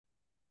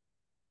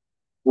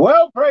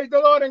Well, praise the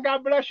Lord and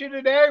God bless you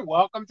today.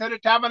 Welcome to the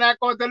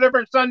Tabernacle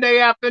Deliverance Sunday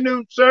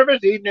afternoon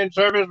service, evening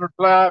service.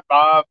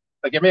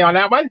 Forgive me on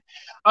that one.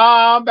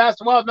 As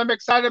well, I'm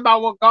excited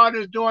about what God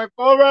is doing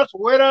for us,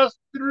 with us,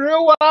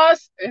 through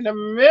us, in the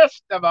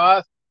midst of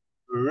us,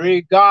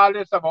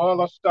 regardless of all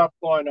the stuff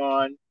going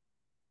on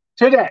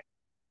today.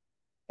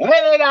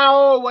 And I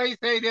always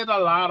say there's a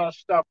lot of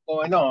stuff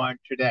going on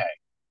today.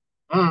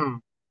 Hmm.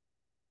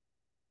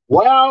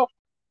 Well,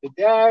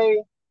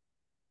 today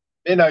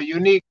been a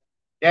unique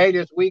day.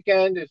 This week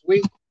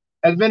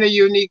has been a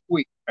unique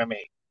week for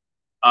me.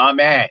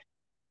 Man.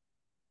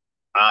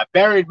 I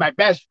buried my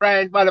best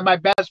friend, one of my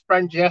best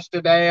friends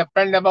yesterday, a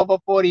friend of over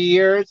 40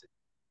 years,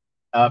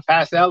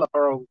 Pastor Ella,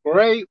 for a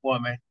great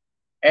woman.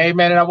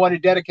 Amen. And I want to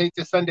dedicate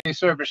this Sunday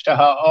service to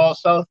her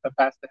also, to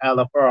Pastor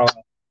Ella Pearl.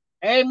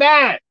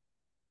 Amen.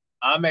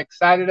 I'm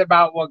excited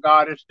about what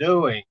God is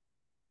doing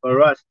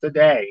for us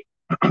today.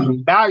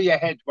 Bow your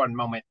heads one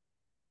moment.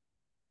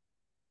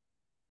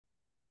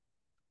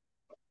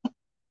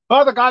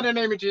 Father God, in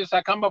the name of Jesus,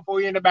 I come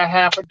before you in the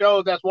behalf of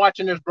those that's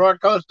watching this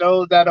broadcast,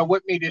 those that are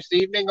with me this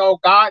evening, oh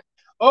God.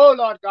 Oh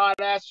Lord God,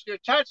 I ask you to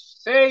touch,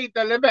 save,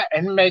 deliver,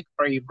 and make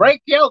free.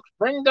 Break yokes,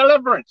 bring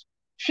deliverance,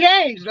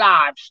 change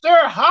lives,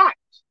 stir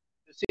hearts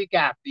to seek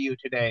after you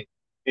today.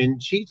 In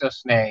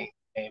Jesus' name,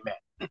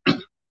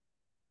 amen.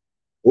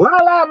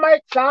 Well, I'm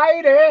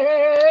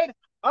excited.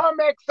 I'm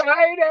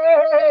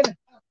excited.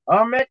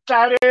 I'm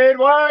excited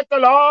what the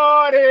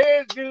Lord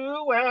is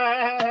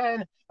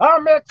doing.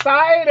 I'm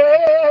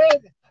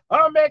excited.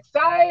 I'm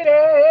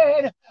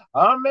excited.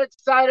 I'm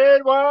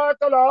excited what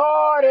the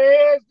Lord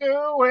is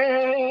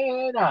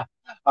doing.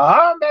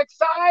 I'm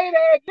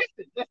excited.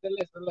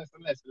 Listen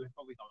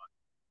before we go on.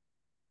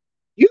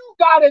 You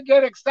got to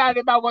get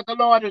excited about what the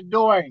Lord is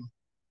doing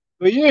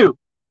for you.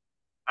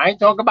 I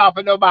ain't talking about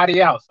for nobody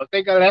else. So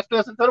let's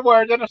listen to the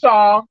words of the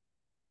song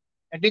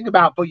and think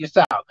about it for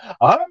yourself.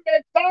 I'm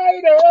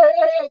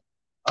excited.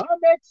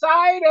 I'm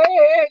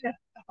excited.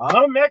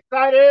 I'm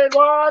excited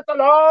what the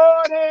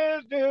Lord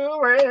is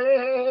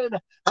doing.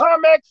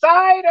 I'm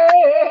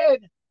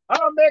excited.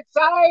 I'm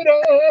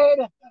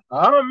excited.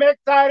 I'm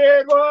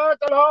excited what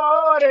the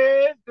Lord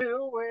is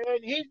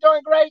doing. He's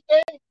doing great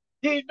things.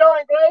 He's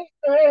doing great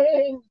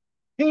things.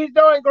 He's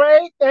doing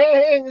great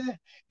things.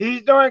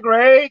 He's doing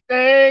great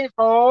things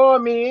for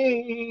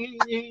me.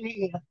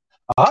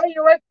 Are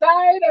you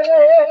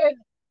excited?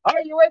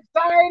 Are you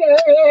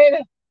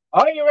excited?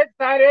 Are you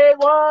excited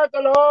what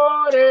the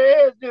Lord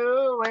is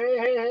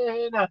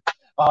doing?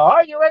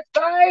 Are you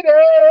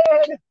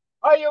excited?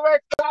 Are you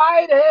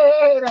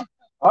excited?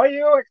 Are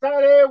you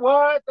excited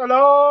what the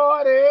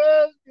Lord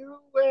is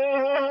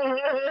doing?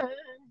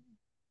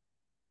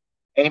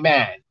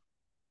 Amen.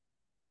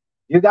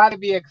 You got to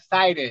be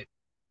excited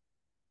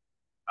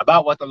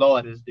about what the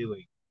Lord is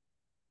doing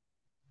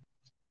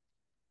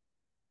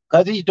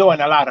because He's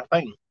doing a lot of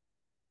things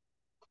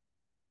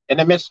in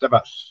the midst of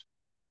us.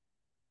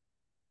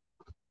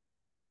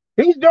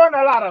 He's doing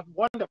a lot of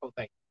wonderful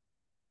things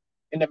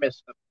in the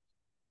midst of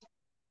us.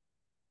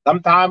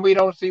 Sometimes we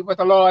don't see what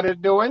the Lord is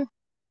doing.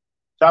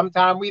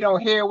 Sometimes we don't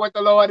hear what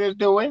the Lord is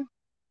doing.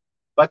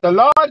 But the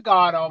Lord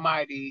God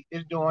Almighty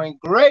is doing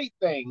great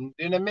things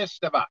in the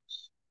midst of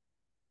us.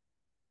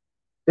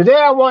 Today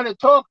I want to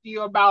talk to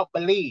you about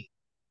believe.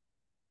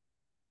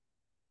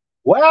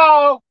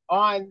 Well,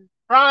 on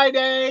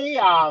Friday,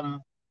 I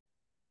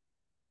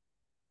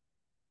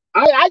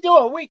do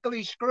a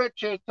weekly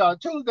scripture on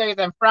Tuesdays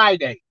and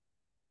Fridays.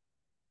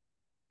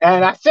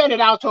 And I send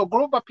it out to a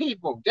group of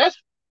people.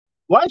 Just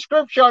one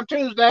scripture on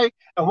Tuesday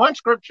and one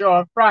scripture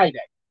on Friday.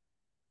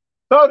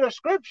 So the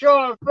scripture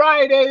on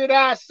Friday that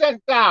I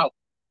sent out,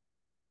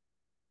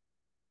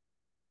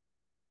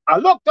 I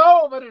looked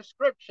over the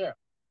scripture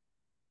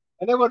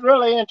and it was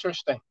really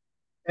interesting.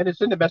 And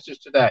it's in the message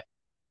today.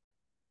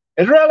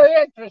 It's really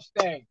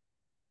interesting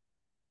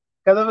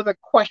because it was a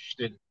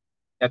question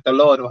that the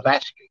Lord was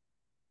asking.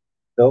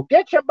 So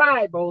get your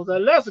Bibles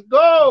and let's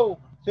go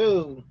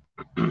to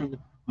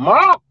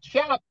Mark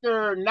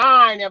chapter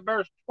 9 and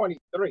verse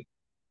 23.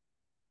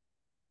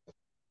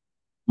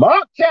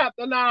 Mark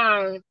chapter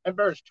 9 and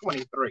verse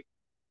 23.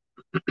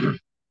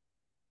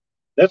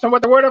 Listen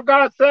what the word of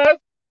God says.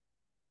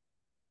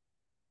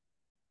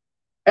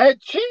 And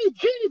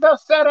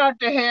Jesus said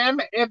unto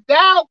him, if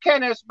thou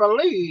canst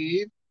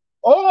believe,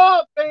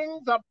 all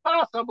things are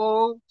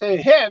possible to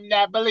him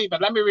that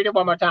believeth. Let me read it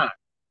one more time.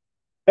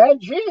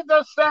 And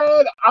Jesus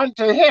said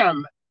unto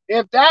him,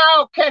 if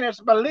thou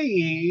canst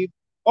believe,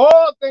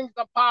 all things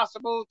are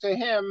possible to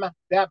him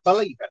that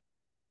believeth.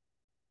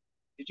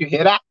 Did you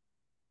hear that?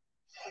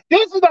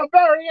 This is a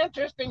very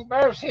interesting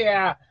verse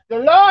here. The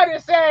Lord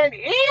is saying,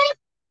 if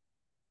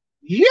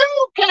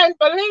you can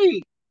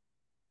believe.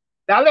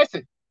 Now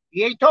listen,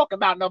 he ain't talking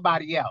about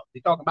nobody else.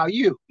 He's talking about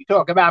you. He's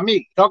talking about me.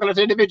 He's talking to us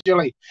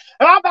individually.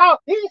 How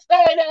about he's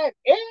saying that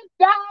if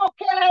thou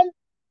can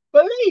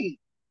believe.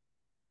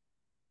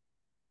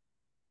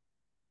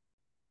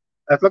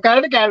 Let's look at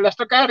it again. Let's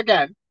look at it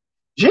again.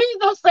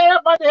 Jesus said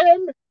unto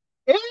him,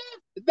 if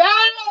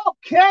thou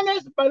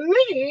canst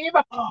believe,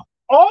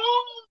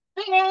 all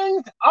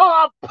things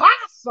are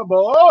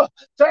possible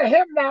to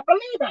him that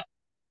believeth.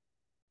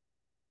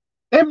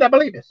 Him that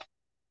believeth.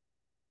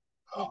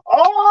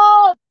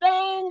 All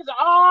things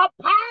are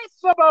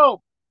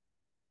possible.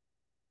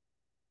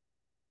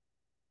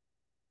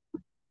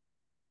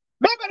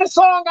 Remember the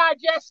song I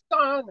just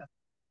sung?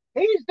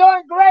 He's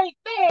doing great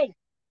things.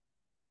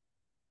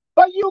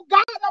 But you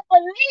gotta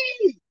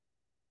believe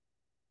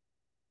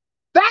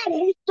that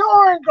he's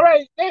doing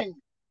great things.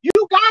 You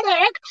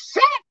gotta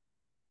accept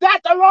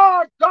that the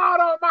Lord God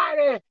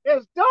Almighty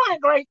is doing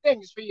great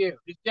things for you.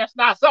 It's just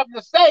not something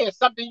to say. It's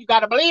something you got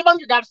to believe on.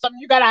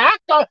 Something you got to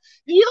act on.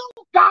 You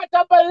got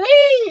to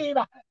believe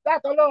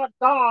that the Lord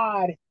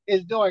God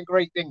is doing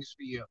great things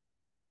for you.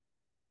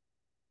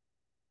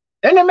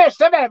 In the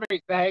midst of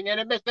everything, in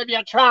the midst of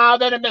your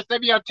trial, in the midst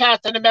of your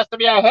tests, in the midst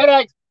of your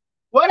headaches,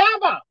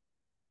 whatever,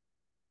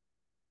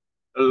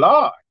 the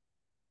Lord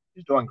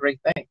is doing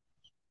great things.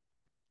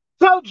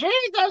 So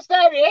Jesus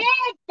said,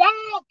 if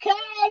thou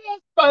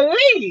canst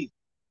believe,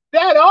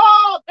 that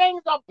all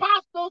things are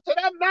possible to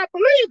them that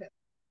believe it.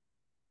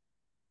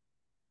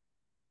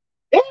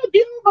 If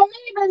you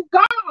believe in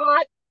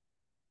God,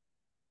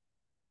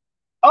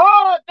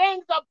 all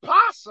things are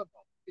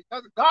possible,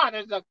 because God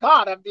is a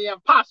God of the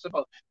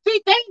impossible. See,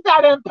 things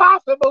that are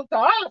impossible to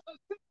us are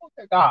simple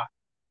to God.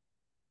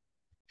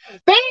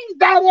 Things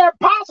that are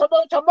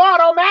impossible to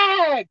mortal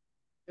man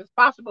is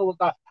possible with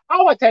God. I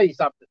want to tell you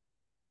something.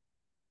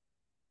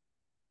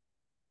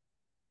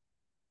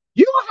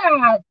 You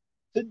have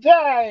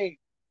today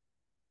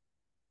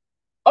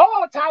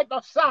all type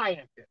of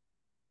scientists.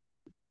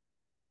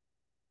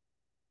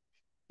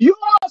 You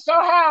also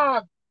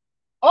have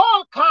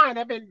all kind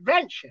of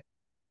invention.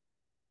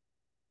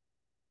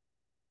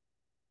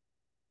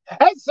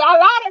 And so a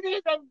lot of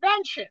these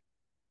inventions,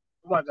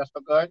 the ones that's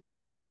for good,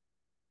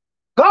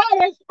 God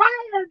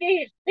inspired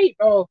these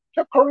people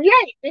to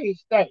create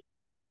these things.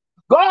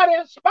 God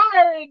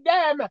inspired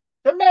them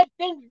to make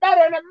things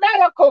better in the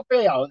medical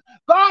field.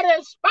 God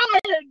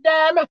inspired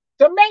them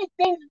to make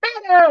things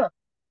better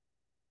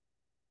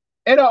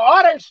in the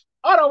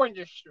auto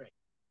industry.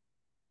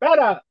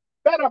 Better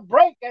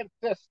braking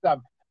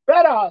system,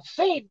 better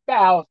seat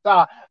belts,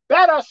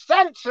 better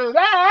sensors,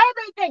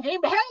 everything. He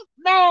helped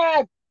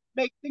man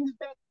make things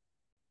better.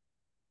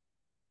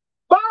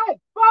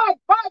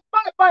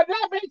 But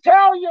let me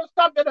tell you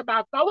something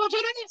about that. I want you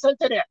to listen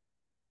to this.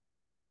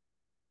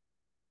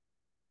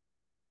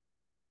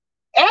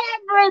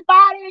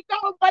 Everybody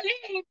don't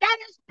believe that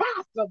it's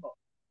possible.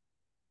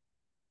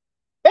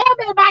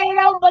 Everybody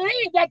don't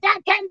believe that that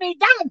can be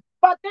done,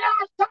 but there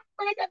are some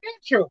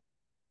individuals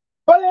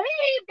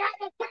believe that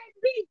it can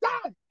be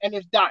done, and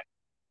it's done.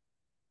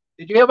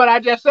 Did you hear what I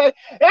just said?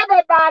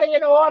 Everybody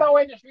in the auto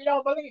industry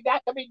don't believe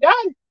that can be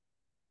done.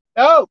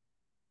 No,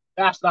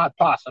 that's not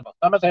possible.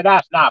 Somebody say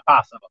that's not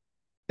possible.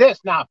 This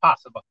not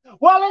possible.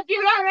 Well, if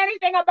you learn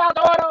anything about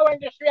the auto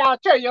industry, I'll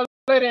tell you a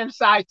little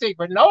inside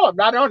secret. No, I'm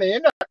not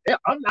in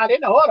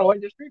the auto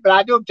industry, but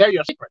I do tell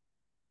you a secret.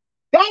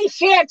 They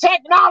share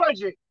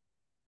technology.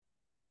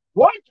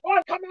 Once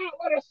one come out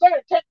with a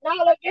certain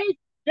technology,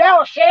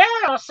 they'll share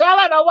or sell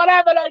it or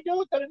whatever they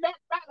do to the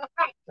next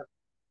manufacturer.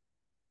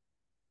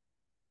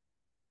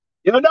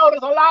 You'll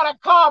notice a lot of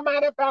car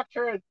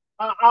manufacturers,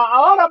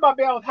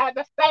 automobiles had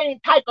the same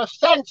type of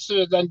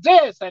sensors and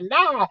this and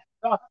that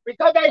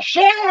because they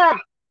share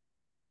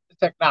the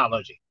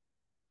technology.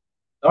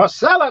 Or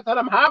sell it to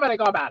them, however they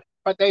go about it,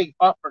 but they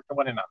offer to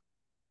one another.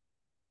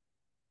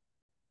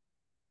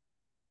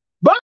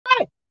 But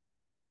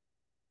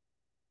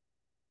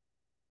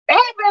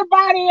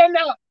everybody in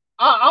the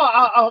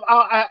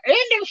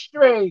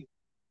industry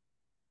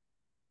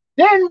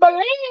didn't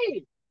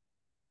believe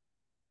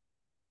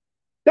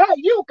that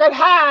you could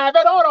have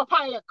an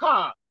autopilot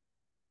car.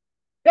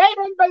 They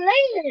didn't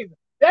believe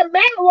that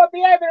man would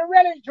be able to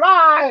really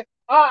drive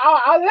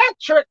an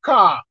electric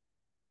car.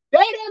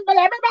 Everybody didn't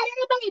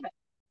believe it.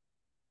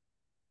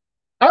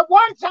 At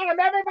one time,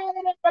 everybody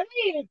didn't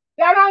believe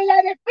that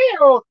unleaded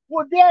fuel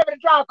would be able to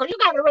drive. Because you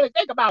got to really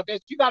think about this.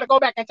 You got to go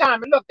back in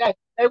time and look at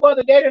they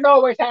didn't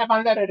always have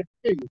unleaded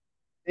fuel.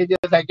 They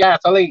just had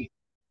gasoline.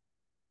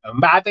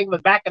 I think it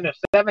was back in the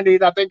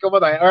 70s. I think it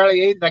was the early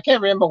 80s. I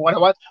can't remember what it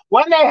was.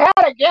 When they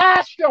had a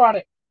gas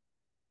shortage.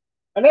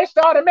 And they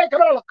started making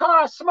all the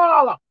cars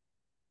smaller.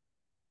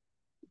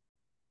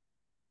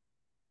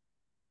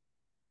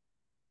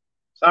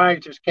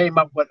 Scientists came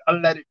up with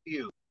unleaded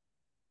fuel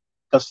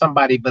because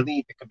somebody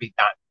believed it could be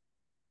done.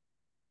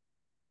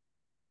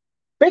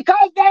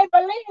 Because they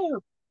believe.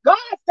 God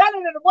said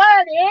in the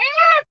word,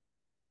 if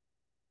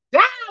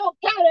thou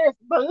canst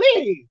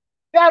believe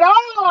that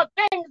all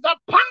things are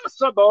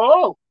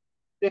possible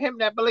to him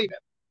that believeth.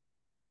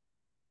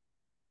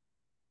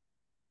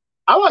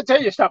 I want to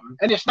tell you something,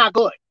 and it's not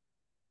good.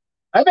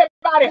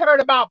 Everybody heard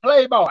about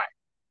Playboy.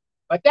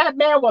 But that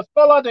man was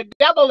full of the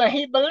devil, and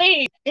he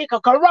believed he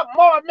could corrupt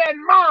more men's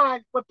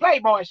minds with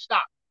Playboy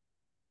stuff.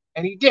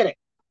 And he did it.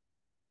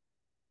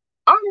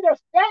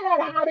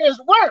 Understand how this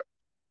works.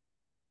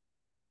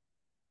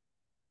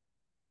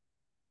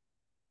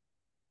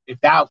 If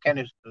thou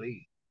canst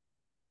believe.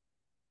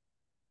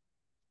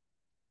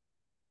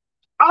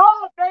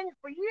 things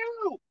for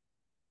you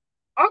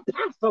are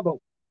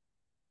possible.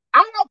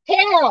 I don't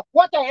care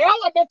what the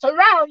elements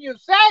around you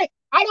say.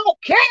 I don't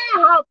care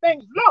how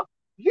things look.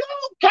 You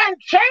can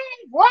change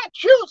what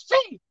you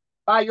see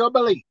by your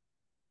belief.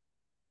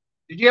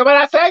 Did you hear what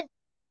I say?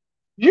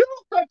 You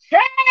can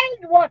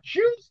change what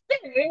you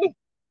see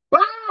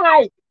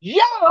by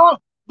your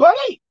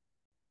belief.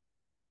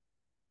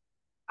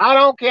 I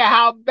don't care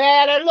how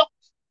bad it looks.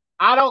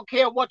 I don't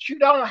care what you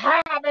don't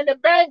have in the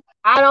bank.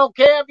 I don't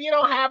care if you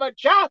don't have a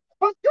job.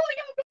 But do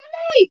you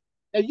believe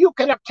that you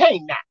can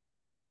obtain that?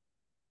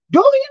 Do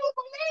you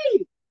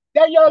believe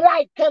that your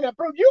life can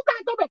improve? You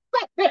got to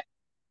respect it.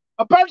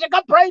 A person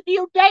can pray for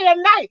you day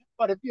and night,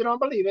 but if you don't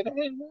believe it,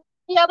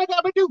 he never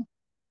do.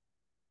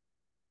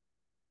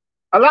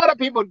 A lot of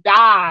people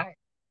die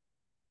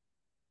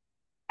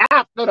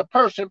after the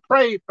person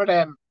prayed for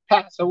them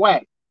pass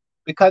away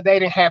because they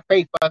didn't have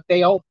faith of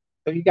their own.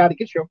 So you got to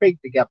get your faith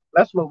together.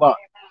 Let's move on.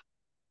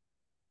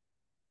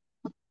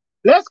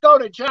 Let's go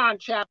to John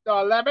chapter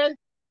 11.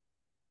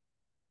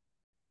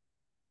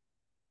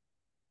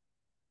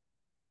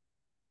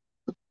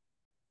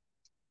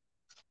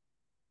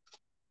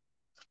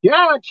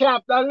 John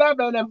chapter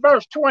 11 and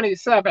verse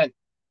 27.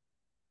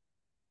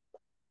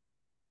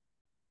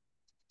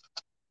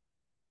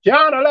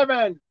 John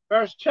 11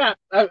 and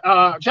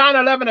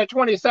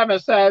 27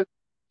 says,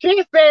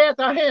 she said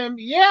to him,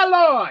 yea,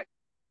 Lord,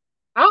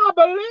 I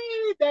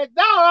believe that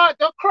thou art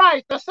the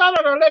Christ, the Son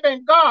of the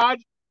living God,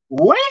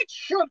 which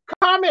should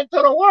come into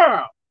the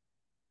world.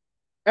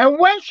 And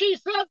when she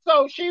said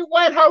so, she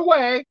went her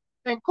way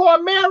and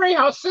called Mary,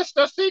 her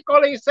sister,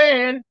 secretly,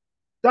 saying,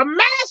 the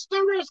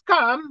Master is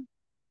come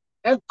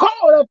and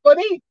calleth for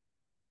thee.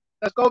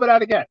 Let's go over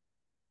that again.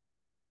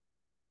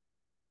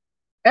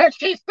 And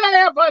she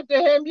saith unto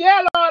him,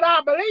 yea, Lord,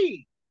 I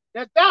believe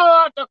that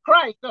thou art the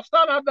Christ, the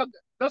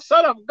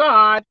Son of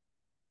God,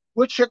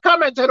 which should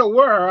come into the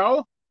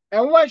world.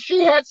 And when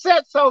she had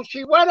said so,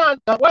 she went her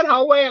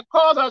way and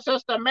called her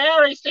sister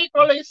Mary,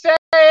 secretly,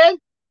 saying,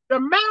 the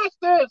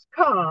Master is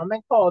come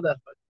and called us.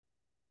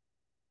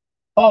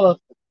 Call us.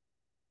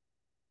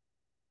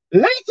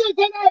 Listen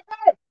to that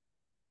verse.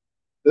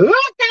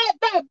 Look at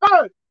that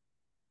verse.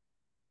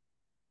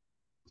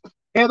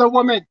 Hear the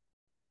woman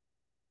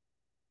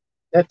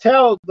that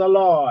tells the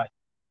Lord,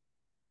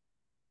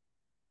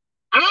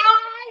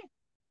 I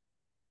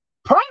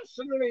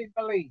personally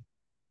believe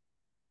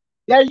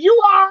that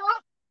you are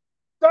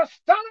the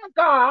Son of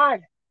God.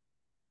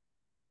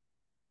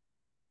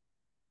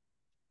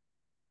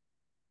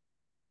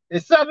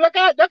 It said, look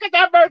at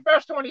that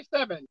verse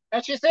 27.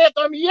 And she said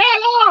to him, yea,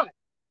 Lord,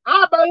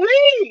 I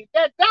believe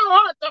that thou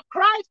art the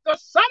Christ, the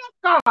Son of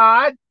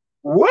God,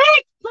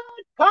 which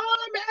should come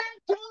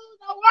into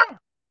the world.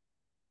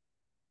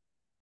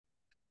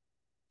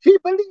 She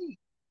believed.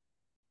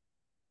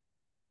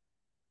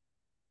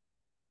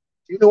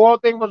 She knew all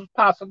things was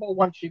possible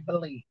once she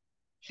believed.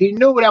 She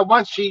knew that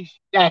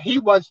that he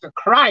was the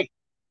Christ,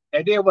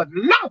 that there was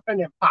nothing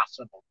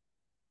impossible.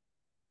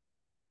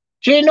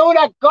 She knew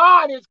that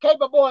God is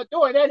capable of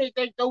doing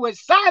anything through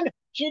his Son.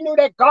 She knew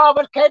that God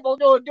was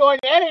capable of doing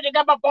anything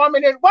and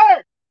performing his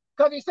word.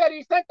 Because he said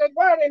he sent his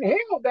word and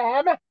healed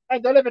them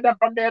and delivered them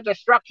from their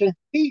destruction.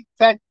 He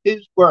sent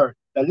his word,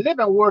 the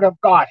living word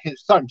of God,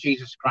 his Son,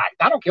 Jesus Christ.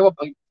 I don't care what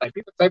people say.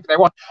 People say what they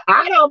want.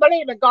 I don't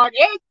believe in God.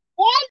 It's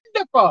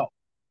wonderful.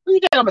 Who you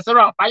think I'm going to sit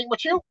around fighting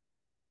with you?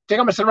 Think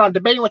I'm going to sit around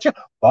debating with you?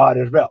 God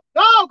is real.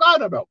 No,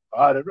 God is real.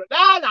 God is real. No.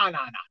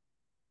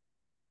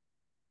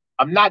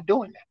 I'm not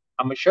doing that.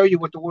 I'm going to show you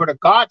what the word of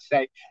God say,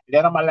 and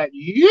then I'm going to let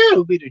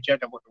you be the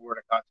judge of what the word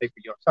of God say for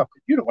yourself,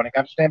 because you're the one that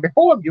got to stand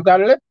before him. You got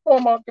to live before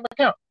him and give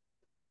account.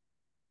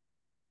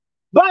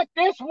 But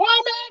this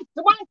woman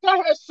went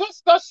to her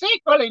sister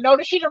secretly.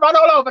 Notice she didn't run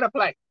all over the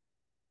place.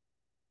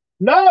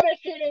 Notice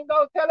she didn't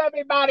go tell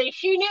everybody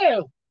she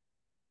knew.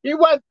 She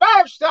went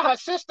first to her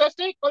sister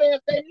secretly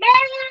and said,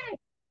 Mary,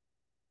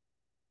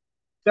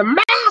 the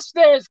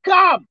Master is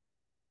come,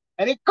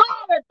 and he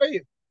called for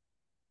you.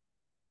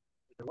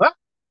 What?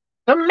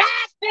 The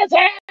Master's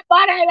here,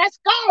 buddy. Let's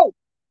go.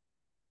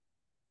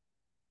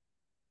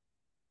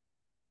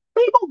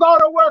 People go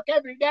to work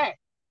every day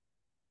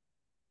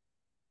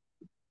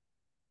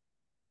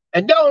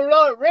and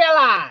don't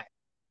realize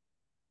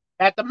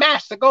that the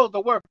Master goes to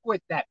work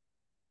with them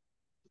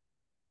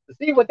to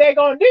see what they're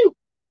going to do.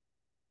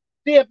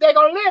 See if they're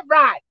going to live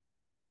right.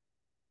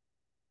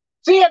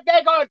 See if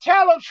they're going to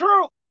tell the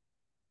truth.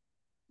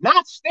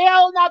 Not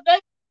steal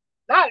nothing.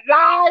 Not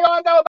lie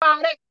on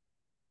nobody.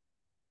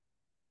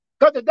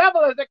 Because the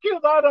devil is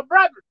accused of the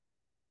brethren.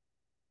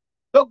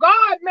 So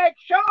God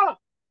makes sure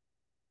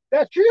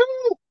that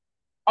you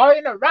are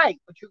in the right,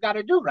 but you got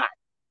to do right.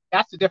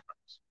 That's the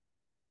difference.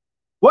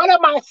 What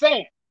am I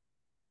saying?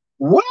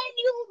 When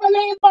you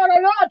believe on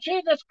the Lord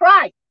Jesus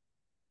Christ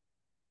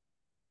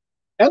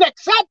and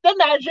accept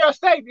him as your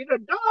Savior, the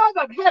doors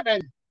of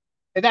heaven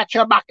is at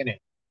your beckoning.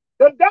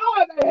 The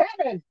doors of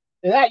heaven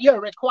is at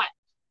your request.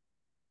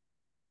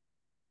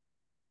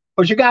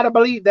 But you got to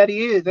believe that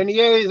he is, and he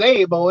is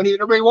able, and he's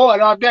the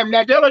reward of them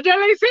that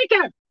diligently seek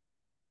him.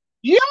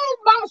 You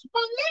must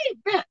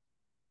believe this.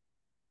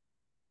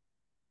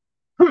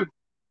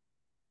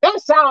 That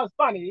sounds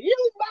funny.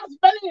 You must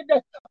believe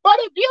this. But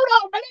if you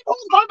don't believe,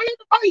 who's going to believe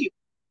it for you?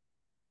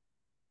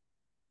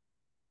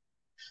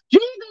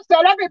 Jesus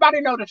said,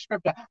 everybody know the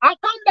scripture. I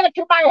come that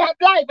you might have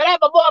life and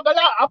have a more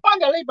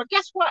abundantly. But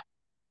guess what?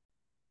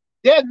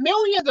 There's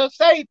millions of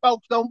saved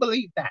folks don't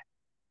believe that.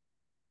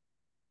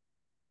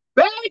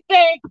 They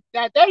think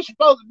that they're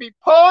supposed to be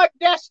poor,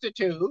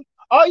 destitute,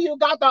 or you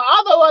got the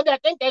other one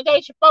that think that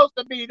they're supposed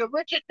to be the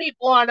richest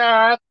people on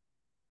earth.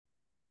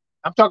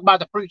 I'm talking about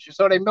the preachers,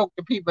 so they milk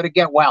the people to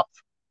get wealth.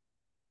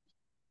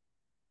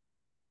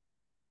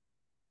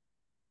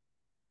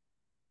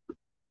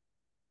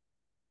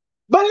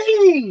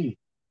 Believe.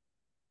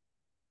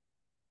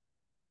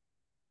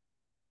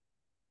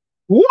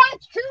 What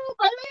you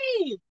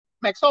believe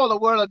makes all the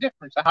world of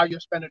difference in how you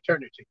spend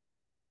eternity.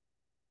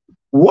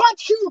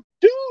 What you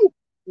do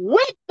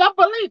with the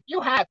belief you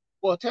have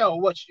will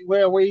tell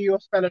where you'll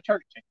spend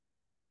eternity.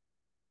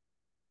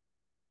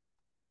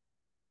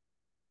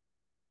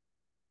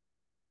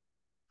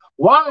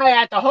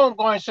 Why at the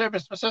homegoing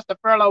service for Sister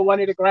Furlow, one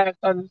of the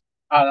grandsons,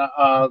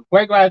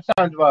 great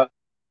grandsons were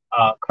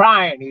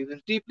crying. He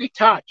was deeply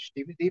touched.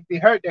 He was deeply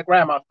hurt that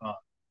grandma's gone.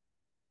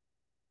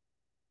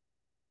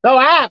 So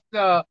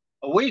after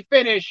we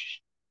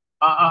finished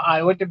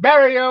with the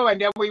burial,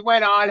 and then we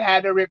went on,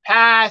 had a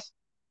repast,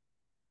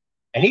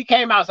 and he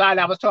came outside.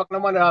 I was talking to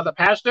one of the other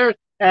pastors,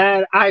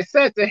 and I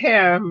said to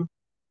him,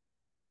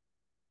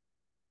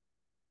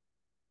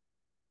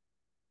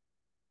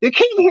 the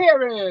key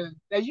here is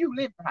that you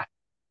live right.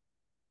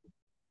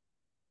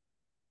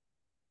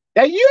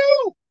 That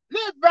you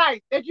live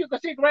right, that you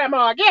can see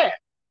grandma again.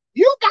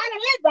 You gotta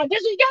live right.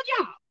 This is your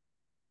job.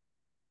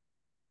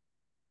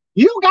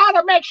 You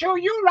gotta make sure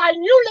you right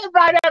and you live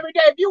right every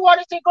day if you want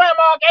to see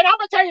grandma again. I'm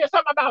gonna tell you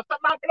something about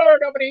something I've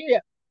learned over the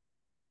years.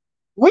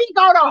 We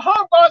go to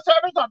homegoing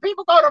service or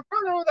people go to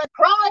funerals and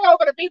cry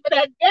over the people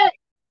that dead,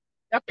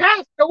 that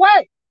passed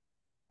away.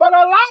 But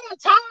a lot of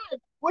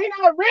times we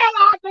don't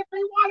realize if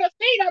we want to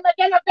see them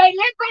again, if they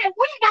live right,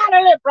 we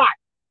gotta live right.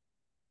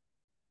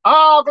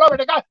 Oh, glory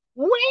to God.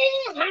 We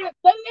have to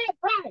live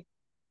right.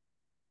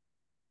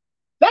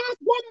 That's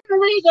one of the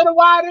reasons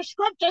why the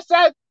scripture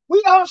says we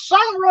don't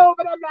sorrow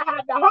over them that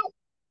have the hope.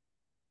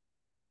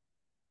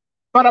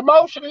 But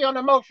emotionally, on the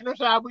emotional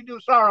side, we do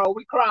sorrow.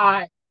 We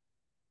cry.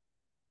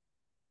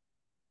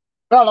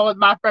 Fellow was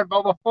my friend for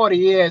over 40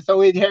 years,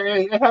 so it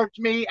hurts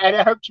me, and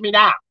it hurts me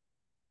now.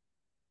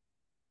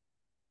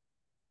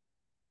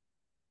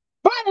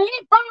 But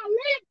if I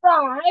live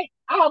right,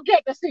 I'll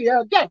get to see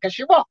her again because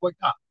she walked with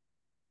God.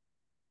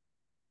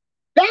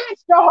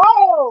 That's the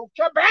whole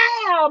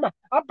shabam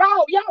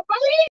about your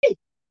belief.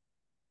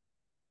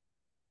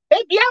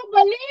 If your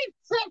belief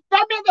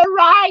system isn't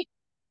right,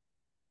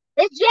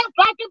 it's just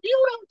like if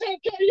you don't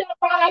take care of your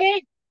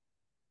body,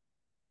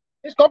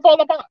 it's going to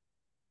fall apart.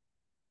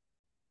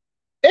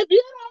 If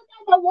you don't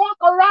ever walk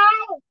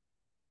around,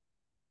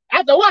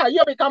 after a while,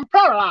 you'll become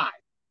paralyzed.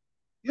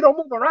 You don't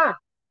move around.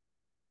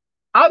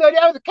 Although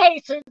there was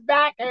cases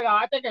back in,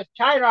 I think it's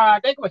China, I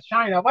think it was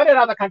China, what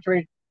other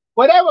country,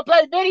 where they would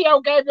play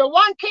video games with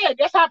one kid.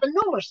 This happened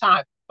numerous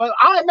times. But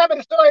I remember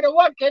the story of the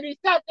one kid, he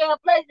sat there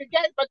and played the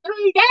game for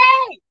 3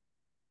 days.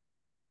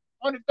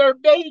 On the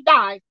third day, he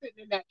died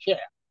sitting in that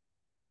chair.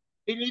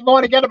 He didn't even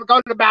want to get up and go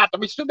to the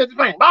bathroom. He stood at the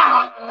thing.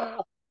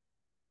 Ah!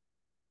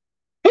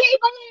 He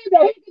believed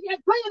that he could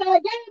just play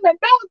that game and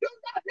don't do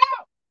nothing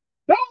else.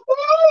 Don't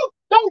move.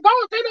 Don't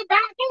go to the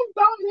bathroom.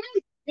 Don't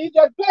eat. He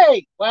just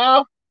played.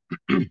 Well,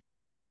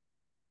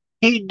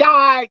 he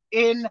died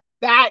in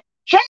that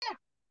chair.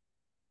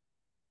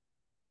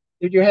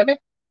 Did you hear me?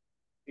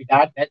 He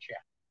died in that chair.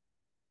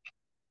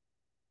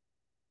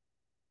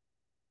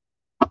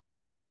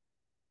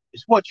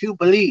 It's what you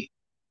believe.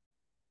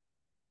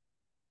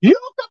 You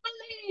can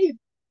believe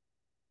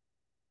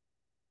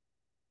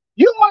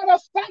you are the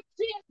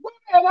sexiest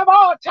woman of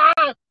all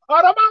time,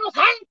 or the most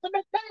handsome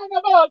man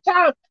of all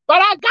time.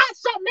 But I got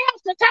something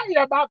else to tell you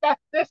about that.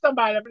 There's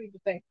somebody that believes the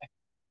same thing.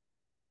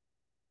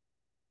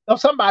 No,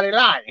 somebody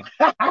lying.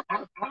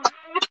 Somebody's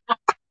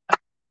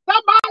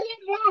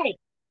lying.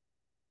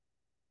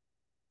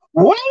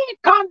 When it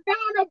comes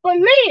down to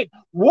belief,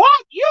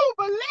 what you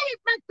believe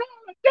makes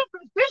all the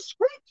difference. This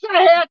scripture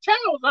here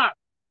tells us.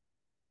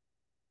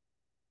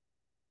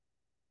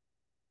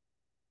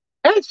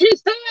 And she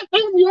said to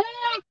him,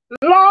 yeah,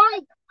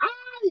 Lord,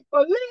 I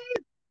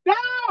believe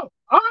thou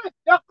art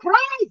the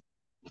Christ.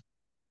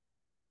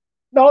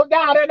 No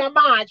doubt in her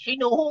mind, she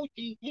knew who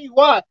he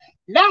was.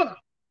 Now,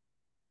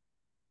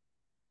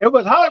 it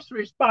was her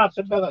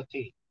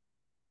responsibility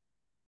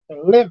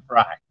to live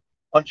right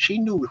when she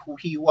knew who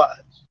he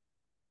was.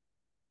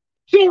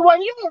 See,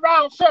 when you're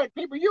around certain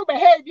people, you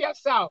behave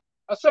yourself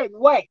a certain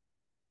way.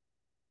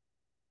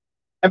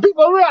 And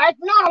people really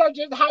acknowledge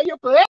how you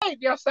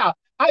behave yourself,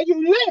 how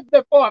you live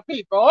before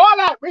people. All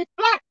that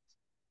reflects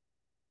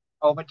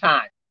over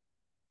time.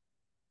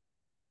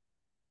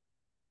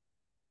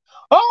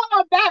 All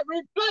of that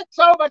reflects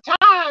over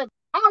time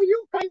how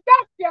you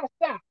conduct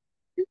yourself.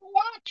 People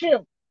watch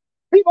you.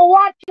 People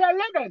watch your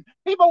living.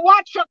 People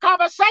watch your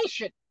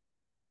conversation.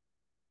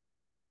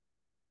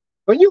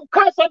 When you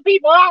cussing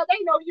people out,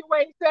 they know you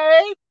ain't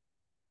saved.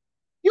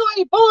 You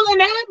ain't fooling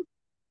them.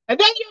 And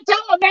then you tell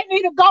them they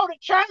need to go to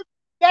church.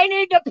 They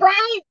need to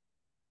pray.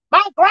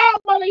 My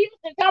grandmother used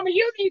to tell me,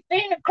 you need to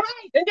stand in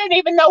Christ, and didn't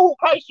even know who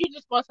Christ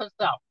Jesus was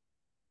herself.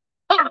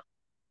 Huh.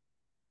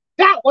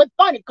 That was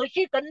funny, because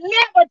she could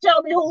never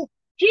tell me who.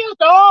 She used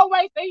to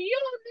always say, you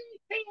need to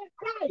stand in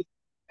Christ.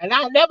 And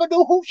I never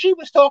knew who she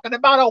was talking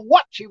about or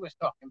what she was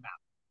talking about.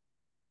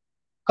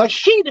 Because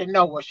she didn't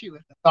know what she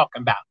was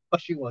talking about.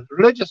 But she was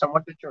religious and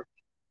went to church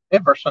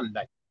every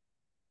Sunday.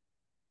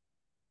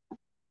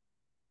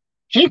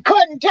 She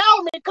couldn't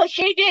tell me because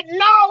she didn't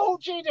know who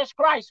Jesus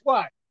Christ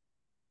was.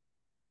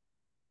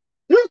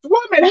 This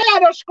woman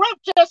had a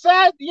scripture that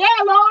says, yeah,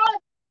 Lord.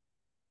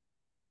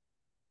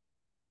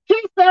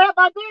 She said,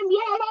 but then,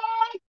 yeah,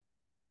 Lord,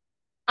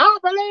 I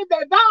believe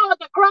that thou art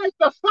the Christ,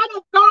 the Son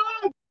of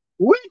God,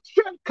 which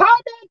should come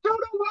into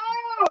the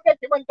world. If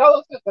you went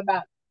told us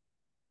about it.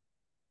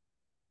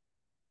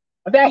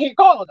 And then he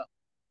called them.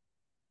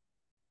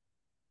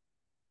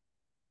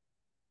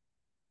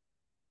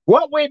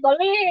 What we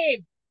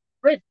believe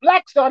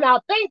reflects on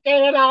our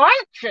thinking and our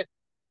action.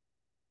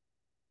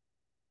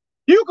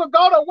 You could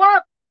go to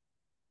work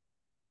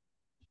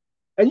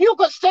and you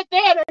could sit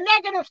there in a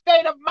negative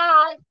state of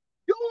mind,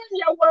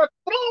 doing your work,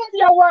 throwing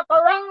your work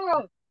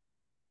around.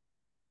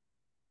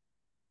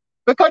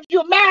 Because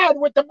you're mad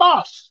with the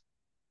boss.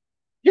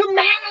 You're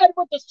mad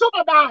with the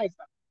supervisor.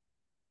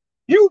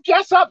 You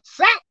just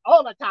upset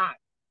all the time.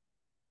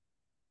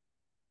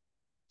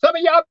 Some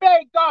of y'all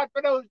beg God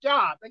for those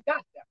jobs and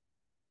got them.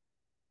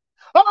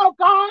 Oh,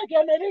 God,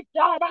 give me this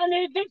job. I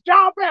need this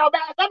job real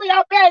bad. Some of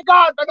y'all beg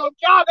God for those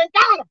jobs and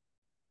got them.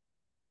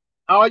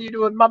 All you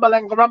do is mumble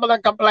and grumble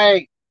and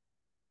complain.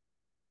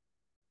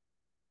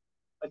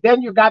 But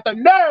then you got the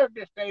nerve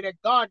to say that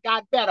God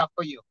got better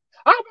for you.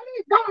 I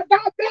believe God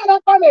got better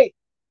for me.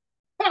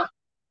 Huh.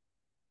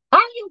 How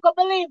you can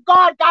believe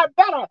God got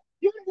better?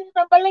 You didn't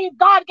even believe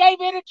God gave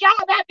you the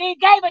job after he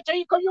gave it to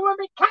you, because you wouldn't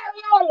be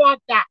carrying on like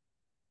that.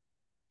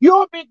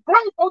 You'll be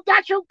grateful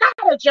that you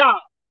got a job.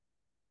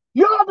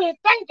 You'll be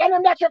thanking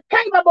him that you're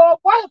capable of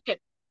working.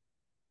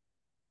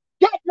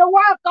 Getting to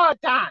work on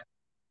time.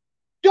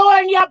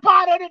 Doing your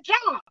part of the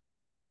job.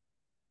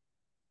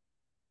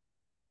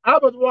 I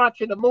was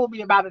watching a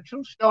movie about a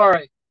true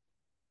story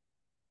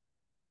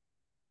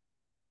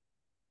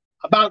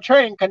about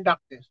train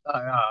conductors,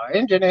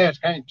 engineers,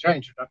 train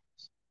conductors.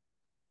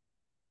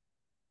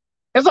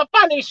 It's a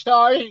funny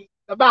story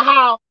about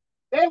how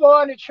they were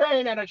on a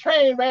train and a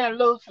train ran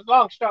loose.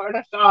 Long story.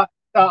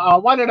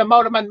 One of the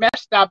motormen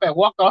messed up and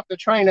walked off the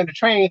train, and the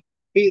train,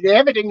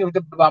 everything,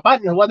 the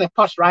button wasn't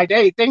pushed right.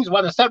 Things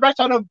wasn't set right,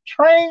 so the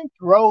train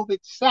drove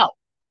itself.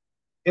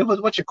 It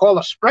was what you call a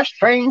express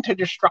train to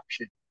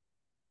destruction.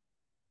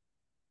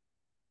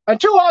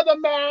 And two other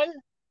men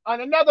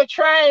on another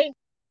train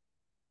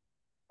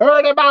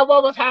heard about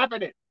what was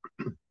happening.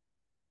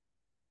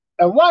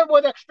 And one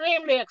was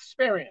extremely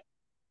experienced.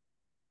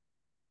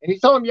 And he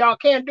told them, y'all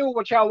can't do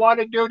what y'all want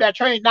to do. That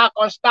train's not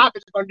going to stop.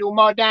 It's going to do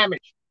more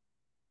damage.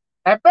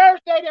 At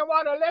first, they didn't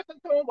want to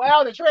listen to him.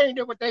 Well, the train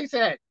did what they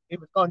said it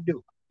was going to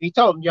do. He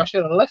told them, y'all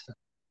should have listened.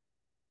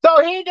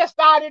 So he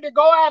decided to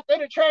go after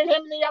the train,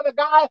 him and the other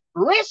guy,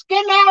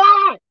 risking their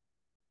lives.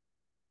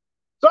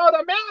 So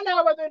the man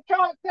that was in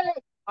charge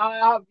said,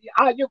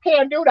 you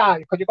can't do that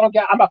because you're going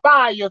to I'm going to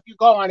fire you if you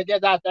go on and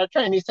get out that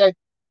train. He said,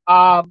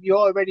 you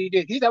already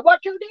did. He said, what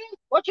you did?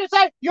 What you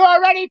say? You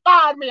already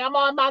fired me. I'm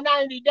on my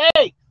 90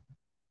 days.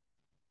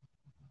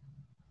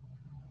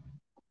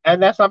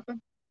 And that's something.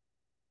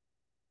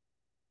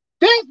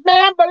 This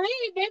man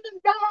believed, even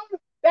though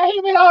that he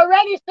was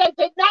already sent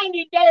a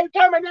 90-day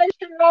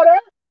termination letter,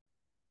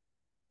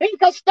 he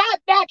could stop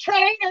that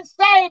train and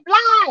save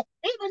lives,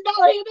 even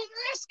though he was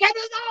risking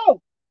his own.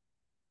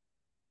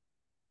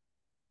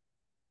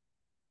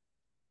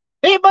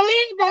 He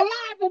believed that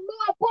life was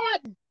more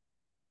important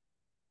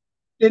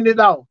than his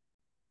own.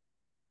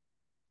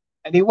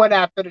 And he went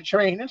after the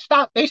train and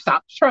stopped. They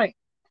stopped the train.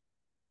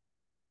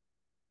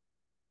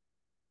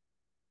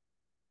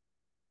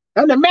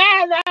 And the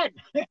man that,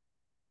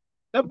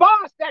 the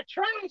boss that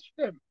trashed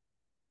him,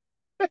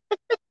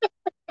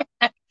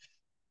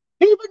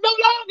 he was no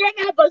longer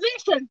in that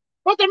position.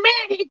 But the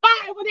man he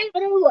fired was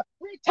able to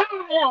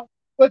retire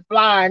with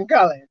flying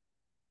colors.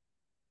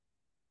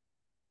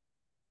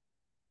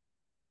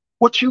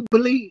 What you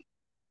believe?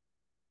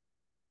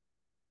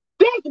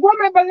 This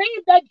woman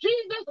believed that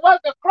Jesus was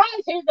the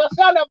Christ. He's the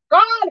Son of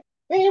God.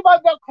 He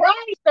was the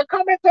Christ to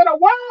come into the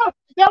world.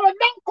 There was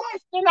no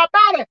question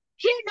about it.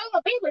 She knew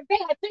if he was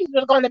there, things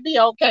were going to be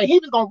okay. He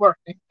was going to work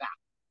things out.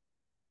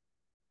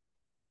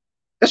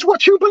 It's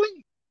what you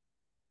believe.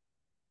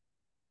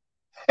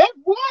 If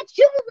what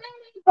you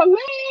really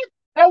believe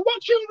and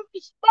what you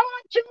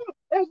respond to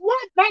is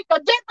what makes a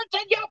difference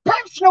in your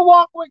personal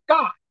walk with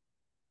God.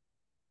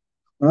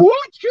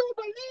 What you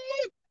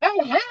believe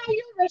and how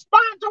you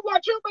respond to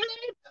what you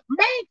believe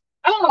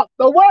makes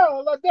the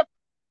world a difference.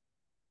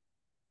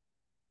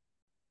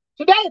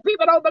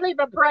 don't believe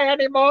in prayer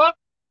anymore.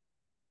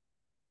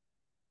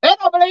 They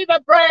don't believe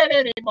in praying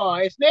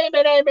anymore. It's name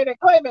it, aim it, and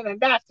claim it, and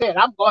that's it.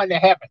 I'm going to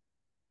heaven.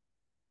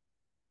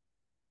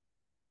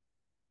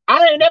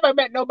 I ain't never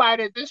met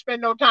nobody that just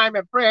spend no time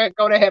in prayer and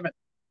go to heaven.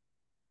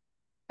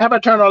 Have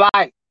eternal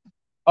life.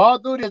 All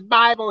through this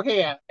Bible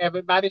here,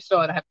 everybody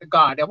saw it after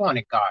God. They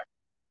wanted God.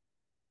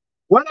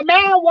 When a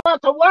man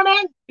wants a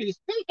woman, he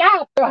seek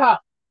after her.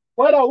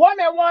 When a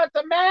woman wants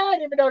a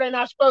man, even though they're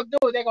not supposed to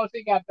do it, they're going to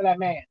seek after that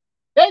man.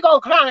 They're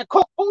going to kind of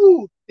cook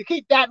food to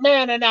keep that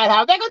man in that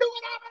house. They're going to do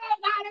whatever they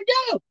got to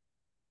do.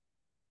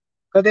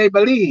 Because they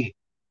believe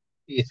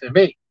he's for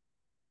me.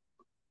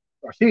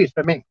 Or she's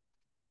for me.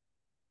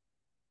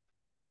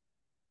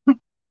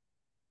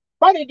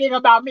 Funny thing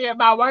about me and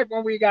my wife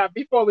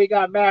before we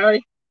got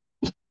married,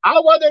 I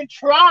wasn't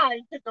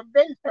trying to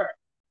convince her.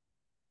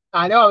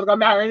 I know I was going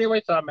to marry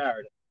anyway, so I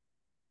married her.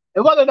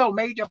 It wasn't no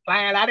major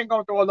plan. I didn't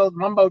go through all those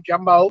mumbo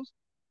jumbos.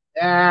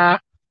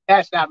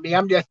 That's not me.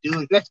 I'm just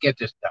dude. Let's get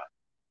this done.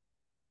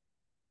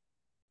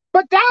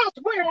 But that's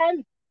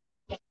when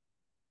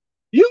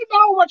you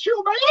know what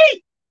you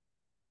believe.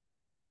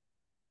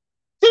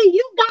 See,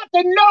 you got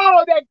to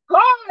know that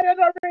God is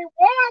a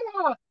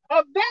rewarder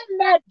of them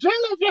that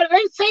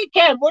diligently seek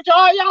him with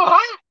all your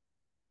heart.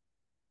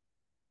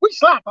 We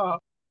slap her.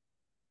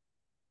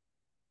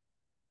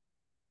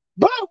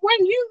 But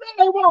when you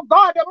really want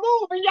God to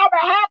move in your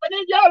behalf and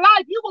in your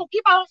life, you're going to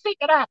keep on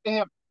seeking after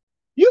him.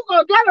 You're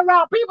going to get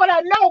around people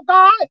that know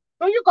God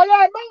so you can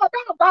learn more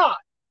about God.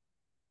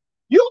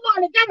 You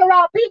want to get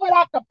around people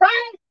that can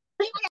pray,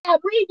 people that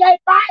read their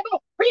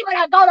Bible, people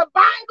that go to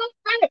Bible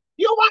study.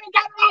 You want to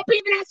get around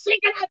people that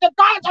seeking after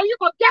God so you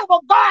can get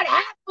what God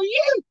has for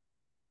you.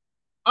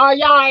 Oh,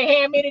 y'all ain't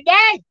hearing me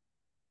today?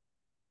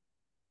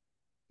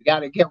 You got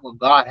to get what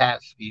God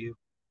has for you,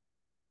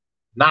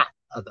 not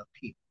other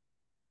people.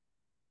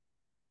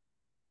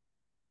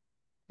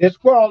 This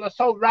world is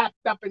so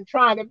wrapped up in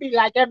trying to be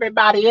like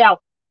everybody else.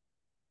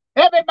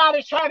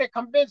 Everybody's trying to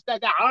convince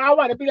that, I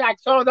want to be like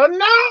so-and-so.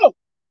 No!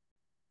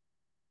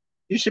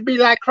 You should be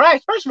like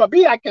Christ. First of all,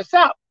 be like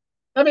yourself.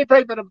 Let me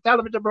pray for the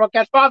television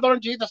broadcast. Father, in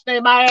Jesus'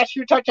 name, I ask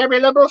you to touch every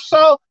liberal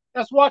soul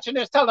that's watching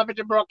this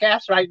television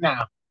broadcast right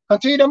now.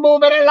 Continue to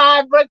move it in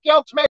live, break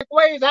yokes, make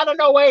ways out of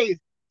no ways.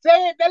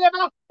 Save,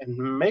 deliver,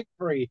 and make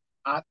free.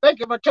 I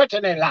thank you for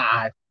touching it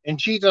live. In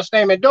Jesus'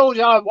 name. And those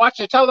y'all watch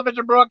the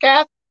television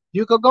broadcast,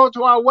 you can go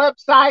to our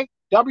website,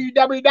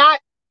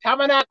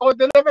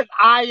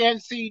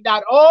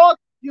 www.tabernacledeliverancinc.org.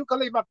 You can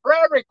leave a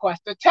prayer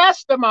request, a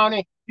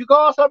testimony. You can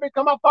also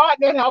become a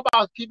partner and help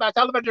out keep our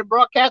television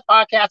broadcast,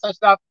 podcasts, and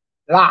stuff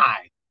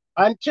live.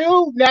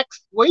 Until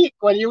next week,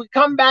 when you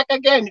come back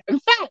again. In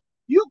fact,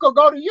 you could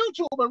go to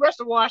YouTube and watch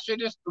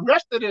the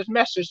rest of this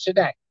message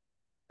today.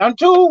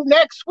 Until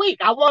next week,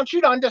 I want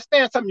you to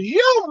understand something.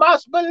 You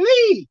must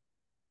believe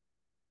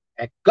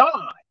that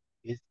God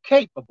is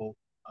capable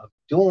of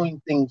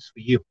doing things for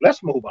you.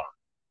 Let's move on.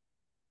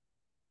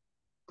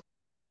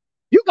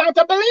 You got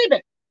to believe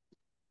it.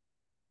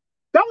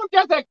 Don't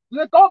just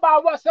go by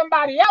what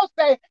somebody else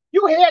say.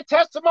 You hear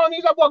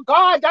testimonies of what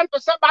God done for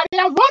somebody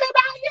else. What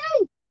about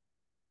you?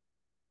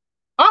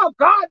 Oh,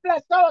 God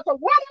bless so-and-so.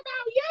 What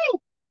about you?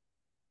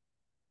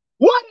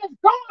 What has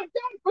God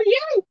done for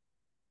you?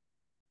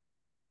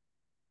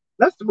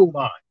 Let's move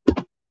on.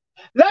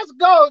 Let's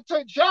go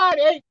to John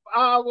 8.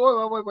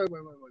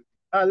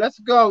 Let's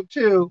go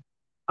to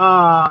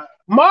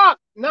Mark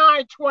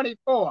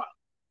 9:24.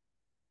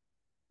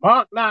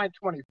 Mark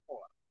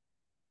 9:24.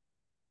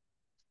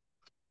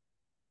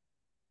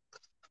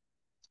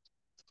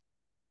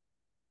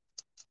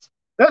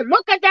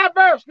 Look at that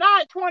verse,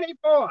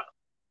 9:24.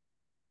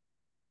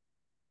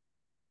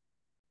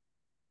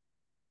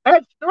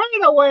 And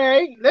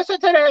straightway, listen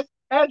to this,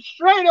 and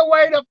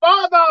straightway the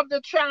father of the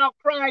child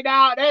cried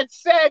out and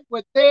said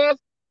with tears,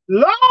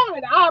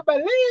 Lord, I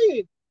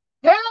believe,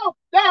 help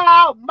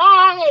thou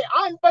my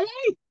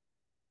unbelief.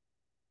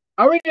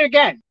 I'll read it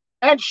again.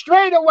 And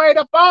straightway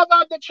the father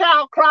of the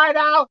child cried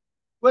out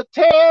with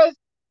tears,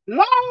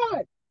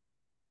 Lord,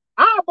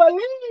 I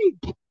believe,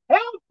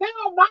 help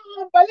thou my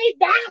unbelief.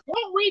 That's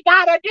what we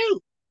got to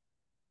do.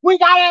 We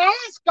got to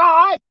ask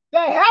God to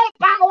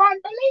help our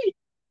unbelief.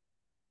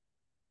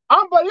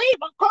 Unbelief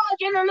will cause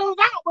you to lose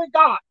out with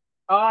God.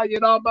 Oh, you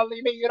don't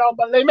believe me? You don't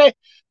believe me?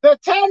 The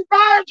 10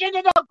 virgins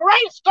is a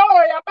great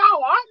story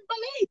about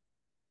unbelief.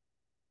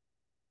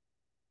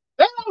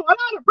 A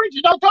lot of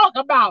preachers don't talk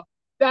about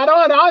that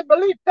on the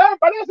unbelief term,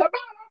 but it's about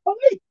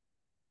unbelief.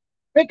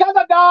 Because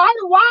of the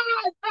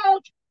unwise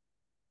virgin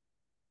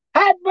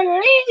had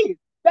believed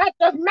that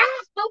the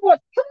master was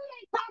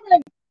truly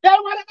coming, they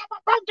would have never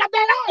broke up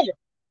their oil.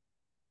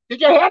 Did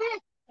you hear that?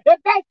 If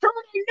they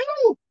truly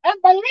knew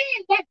and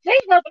believed that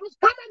Jesus was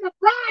coming, the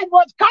bride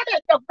was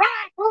coming, the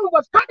bridegroom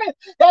was coming,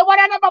 they would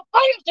have never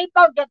foolishly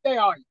burnt up their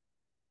oil.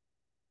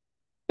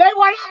 They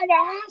would have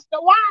asked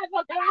the wise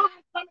one, can I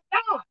have some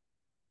down?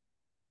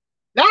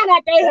 Now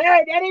that they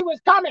heard that he was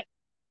coming,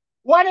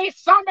 when he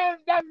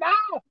summoned them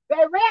now, they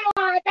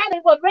realized that he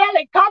was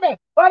really coming,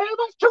 but it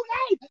was too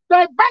late.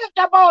 They burnt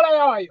up all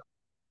their oil.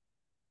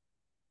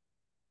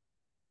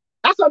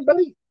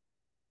 unbelief.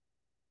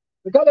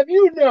 Because if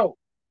you knew,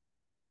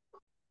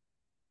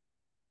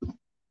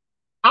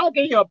 I'll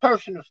give you a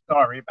personal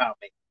story about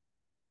me.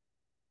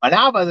 When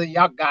I was a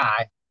young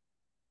guy,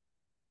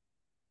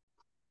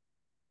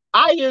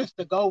 I used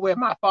to go where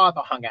my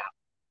father hung out.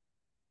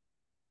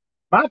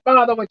 My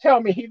father would tell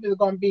me he was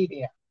going to be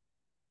there.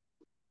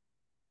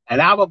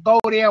 And I would go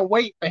there and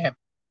wait for him,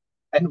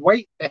 and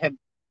wait for him,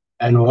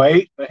 and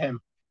wait for him.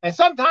 And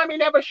sometimes he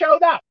never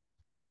showed up.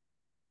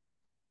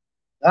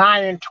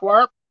 Lying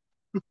twerp.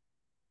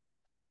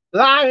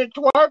 Lying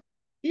twerp.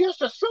 He used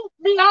to soup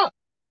me up.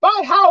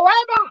 But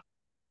however,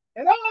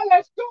 in all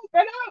that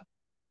souping up,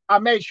 I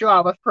made sure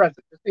I was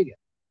present to see it.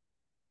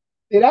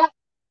 See that?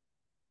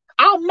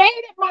 I made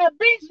it my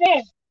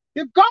business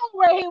to go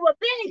where he would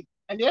be.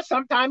 And then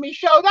sometime he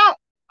showed up.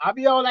 I'd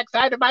be all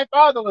excited my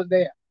father was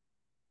there.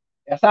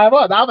 Yes, I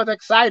was. I was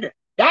excited.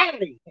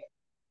 Daddy.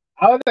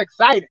 I was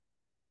excited.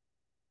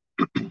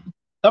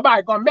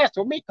 Somebody gonna mess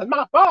with me because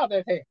my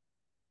father's here.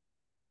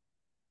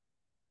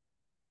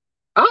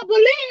 I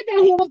believed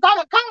that he was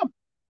gonna come.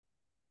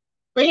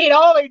 But he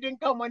always didn't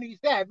come when he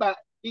said, but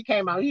he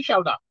came out. He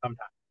showed up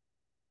sometime.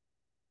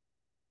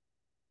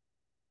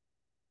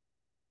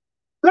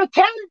 The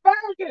 10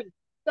 virgins,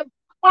 the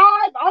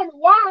 5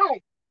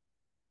 unwise,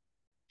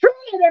 truly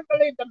didn't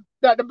believe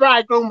that the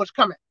bridegroom was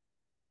coming.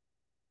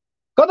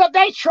 Because if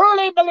they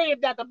truly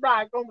believed that the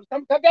bridegroom was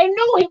coming, because they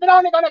knew he was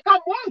only going to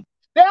come once.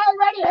 They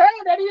already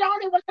heard that he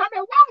only was coming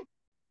once.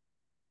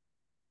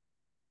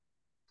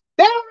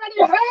 They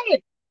already heard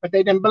it, but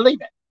they didn't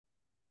believe it.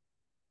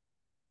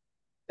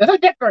 There's a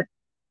difference.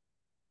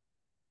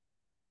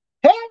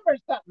 Hearing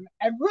something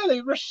and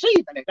really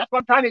receiving it. That's what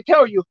I'm trying to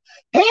tell you.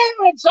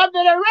 Hearing something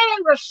and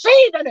really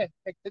receiving it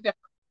makes a difference.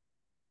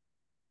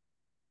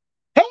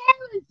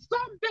 Hearing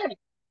something,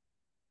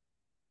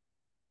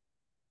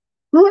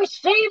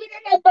 receiving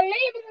it and believing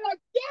it are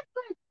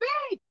different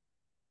things.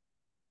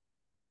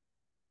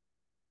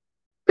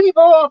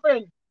 People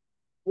often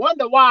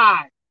wonder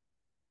why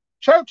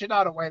church is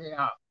not the way they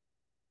are.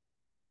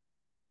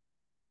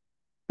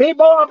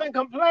 People often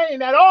complain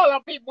that all the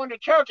people in the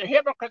church are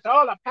hypocrites,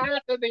 all the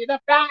pastors, the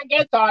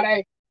faggots,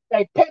 are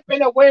they pimping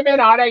the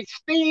women, are they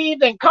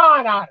thieves and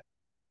con artists?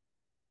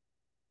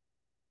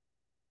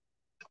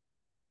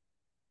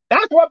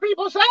 That's what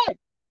people say.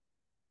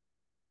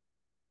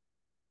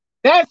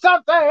 There's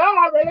something,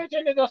 oh,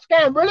 religion is a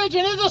scam.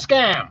 Religion is a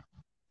scam.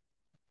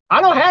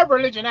 I don't have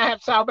religion, I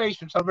have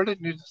salvation, so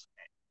religion is a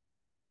scam.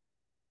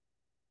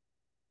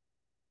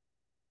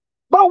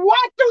 But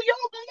what do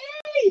you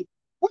believe?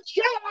 What's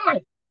your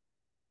life?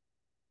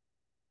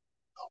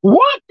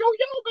 What do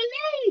you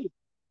believe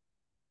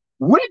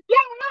with your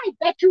life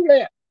that you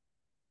live?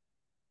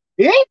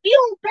 If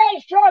you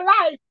base your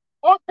life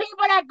on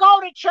people that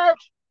go to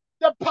church,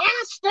 the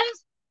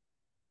pastors,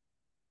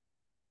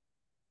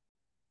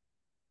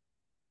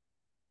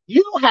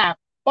 you have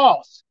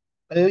false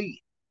belief.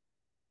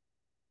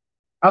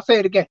 I'll say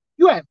it again.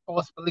 You have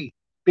false belief.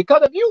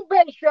 Because if you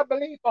base your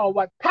belief on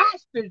what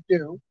pastors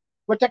do,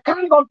 what the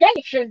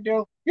congregation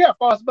do, you have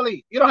false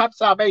belief. You don't have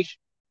salvation.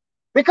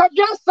 Because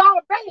your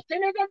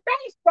salvation isn't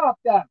based off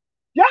them.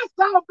 Your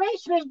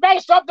salvation is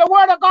based off the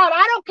word of God.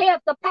 I don't care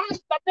if the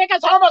pastor's the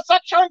biggest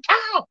homosexual in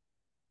town.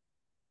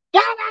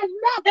 That has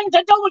nothing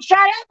to do with your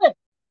living.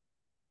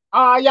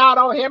 Oh, y'all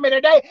don't hear me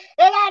today. It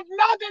has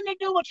nothing to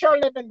do with your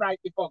living right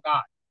before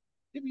God.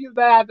 Give you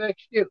that as an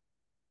excuse.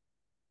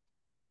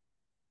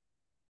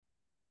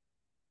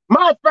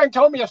 My friend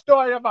told me a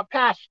story of a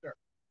pastor,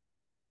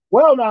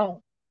 well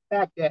known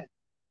back then.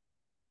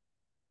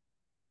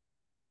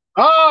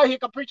 Oh, he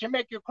could preach and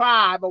make you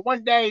cry. But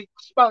one day,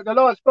 the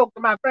Lord spoke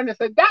to my friend and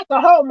said, that's a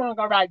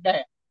homemonger right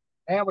there.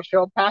 And was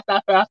sure pastor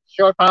after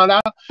sure found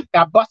out,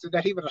 got busted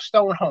that he was a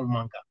stone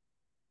homemonger.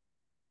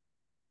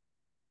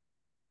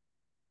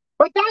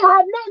 But that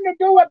had nothing to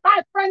do with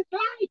my friend's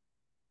life.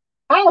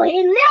 How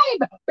he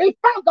lived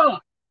before God.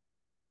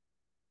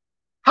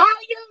 How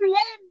you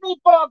live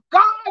before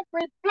God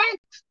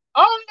reflects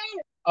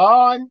only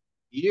on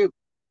you.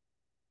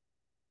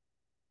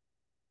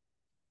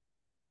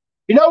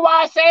 You know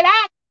why I say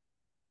that?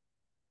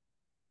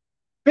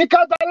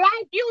 Because the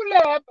life you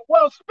live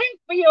will speak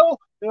for you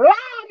louder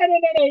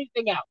than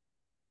anything else.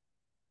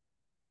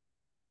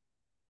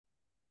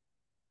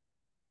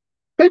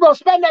 People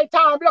spend their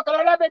time looking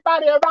at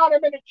everybody around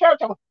them in the church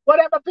or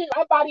whatever people,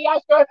 everybody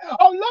else doing.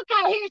 Oh, look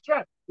how he's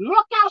dressed.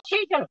 Look how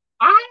she's dressed.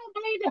 I don't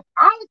believe it.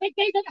 I don't think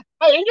they did it.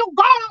 And you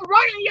go and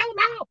run in your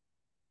mouth.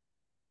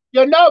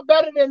 You're no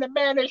better than the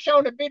man that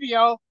showed the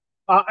video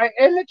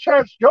in the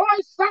church during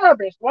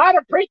service while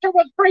the preacher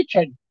was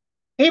preaching.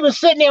 He was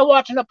sitting there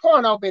watching a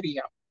porno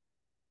video.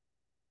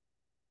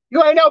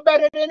 You ain't no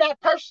better than that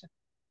person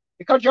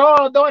because you're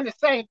all doing the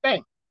same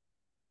thing.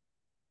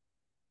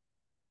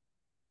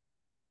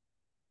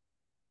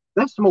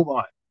 Let's move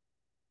on.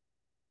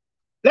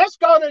 Let's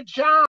go to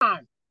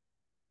John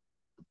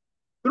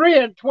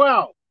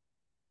 3:12.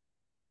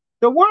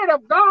 The word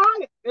of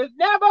God is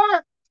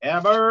never,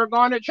 ever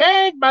going to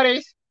change,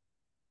 buddies.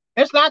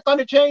 It's not going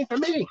to change for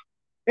me.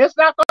 It's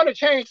not going to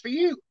change for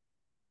you.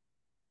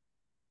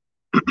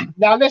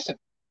 Now listen,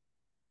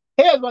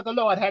 here's what the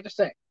Lord had to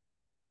say.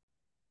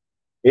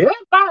 If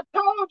I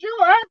told you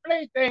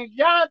earthly things,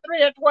 John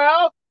 3 and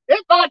 12,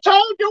 if I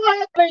told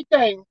you earthly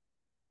things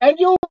and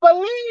you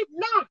believe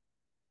not,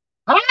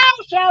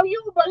 how shall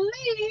you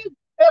believe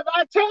if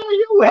I tell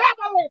you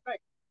heavenly things?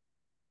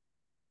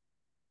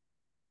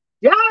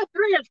 John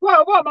 3 and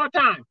 12, one more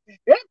time.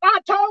 If I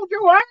told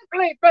you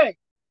earthly things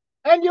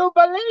and you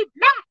believe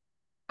not,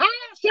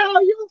 how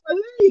shall you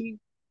believe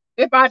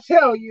if I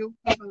tell you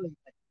heavenly things?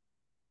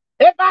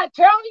 If I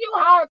tell you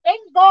how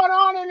things going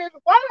on in this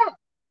world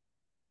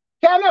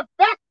can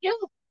affect you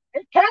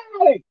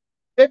eternally.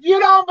 If you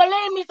don't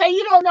believe me, say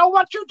you don't know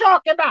what you're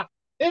talking about.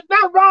 It's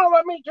not wrong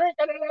with me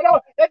drinking a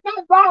little. It's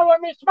not wrong with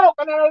me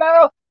smoking a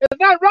little. It's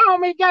not wrong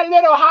with me getting a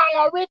little high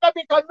on Rika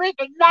because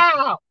Rika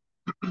now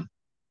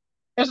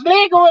it's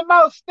legal in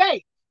most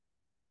states.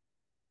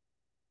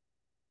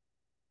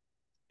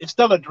 It's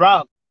still a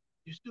drug.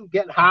 You're still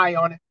getting high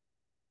on it.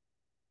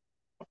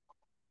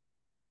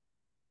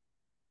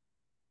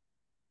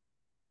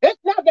 It's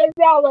nothing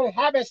wrong with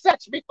having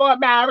sex before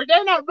marriage.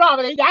 There's nothing wrong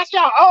with it. That's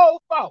your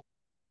old folks.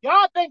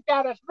 Y'all think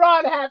that it's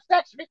wrong to have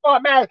sex before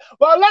marriage.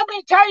 Well, let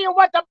me tell you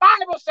what the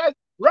Bible says.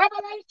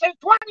 Revelation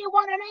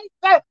 21 and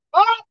 8 says,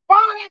 all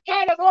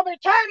fornicators will be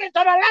turned into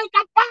the lake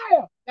of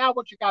fire. Now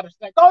what you got to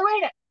say? Go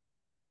read it.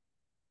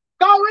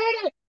 Go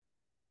read it.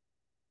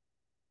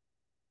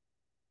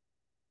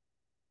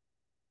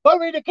 Go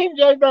read the King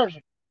James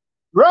Version.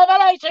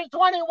 Revelation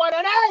 21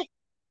 and 8.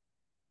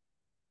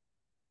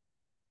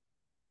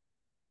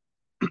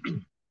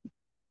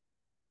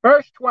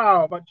 Verse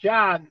 12 of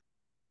John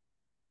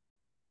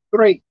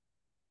 3.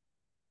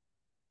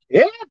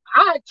 If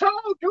I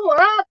told you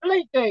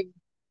earthly things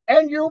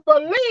and you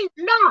believe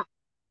not,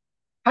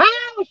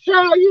 how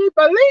shall you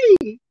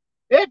believe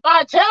if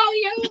I tell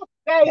you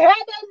that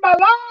heaven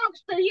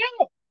belongs to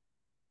you?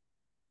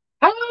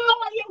 How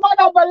are you going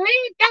to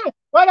believe that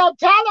when I'm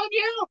telling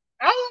you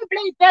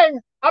earthly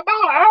things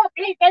about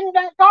earthly things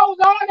that goes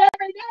on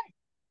every day?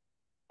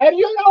 And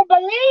you don't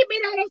believe me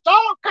that it's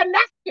all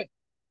connected.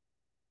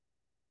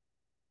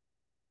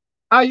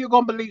 How are you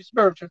going to believe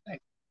spiritual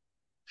things?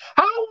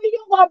 How are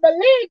you going to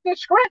believe the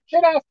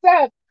scripture that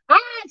says,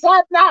 eyes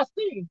have not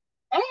seen,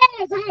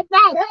 ears have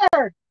not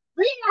heard,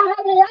 we are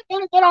having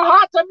entered into the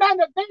hearts of men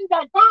the things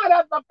that God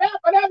has prepared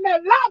for them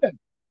that love Him?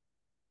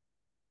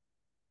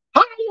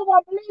 How are you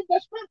going to believe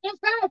the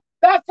scripture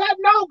that said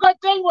no good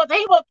thing was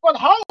He was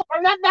withhold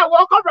from them that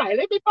walk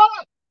uprightly before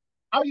us?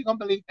 How are you going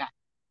to believe that?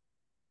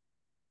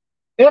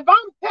 If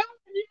I'm telling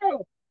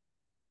you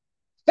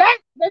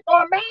sex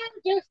before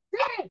marriage is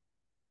sin,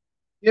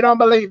 you don't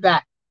believe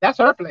that. That's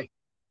earthly.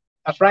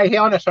 That's right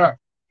here on this earth.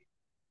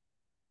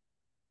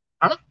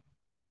 Huh?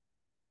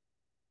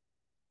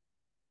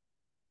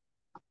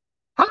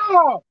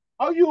 How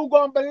are you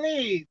going to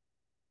believe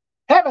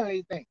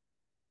heavenly things?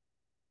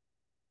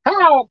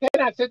 How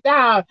can I sit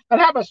down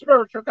and have a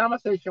spiritual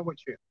conversation with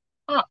you?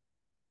 How?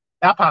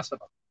 Not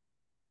possible.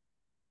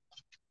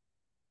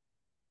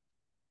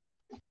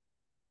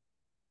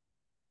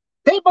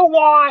 People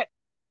want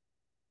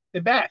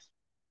the best,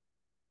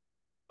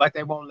 but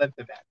they won't live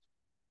the best.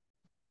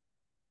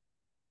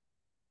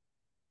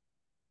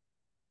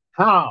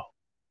 How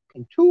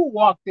can two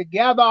walk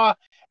together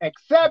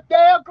except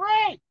they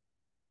agree?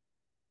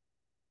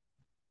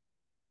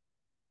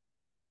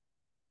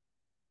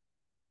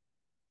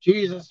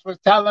 Jesus was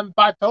telling, if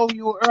I told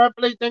you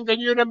earthly things and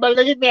you didn't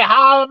believe me,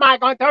 how am I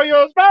going to tell you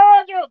a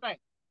spiritual thing?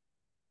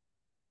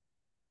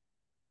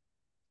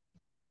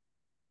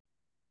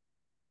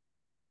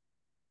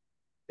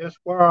 This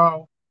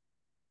world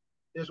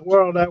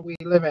that we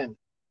live in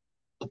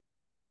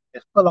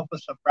is full of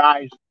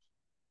surprises.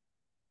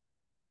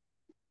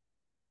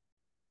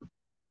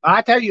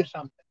 I tell you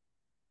something.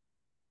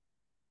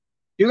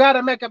 You got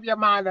to make up your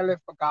mind to live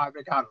for God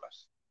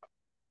regardless.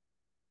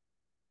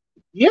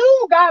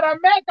 You got to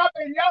make up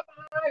in your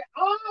mind,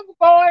 I'm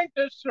going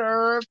to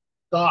serve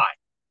God.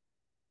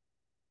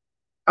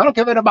 I don't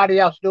care what anybody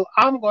else do.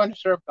 I'm going to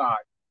serve God.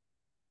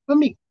 For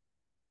me.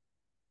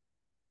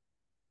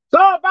 So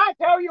if I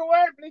tell you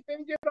earthly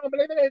things you don't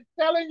believe in, it's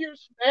telling you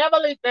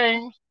heavenly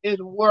things is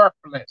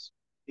worthless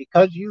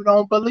because you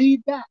don't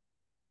believe that.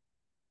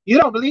 You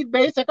don't believe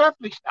basic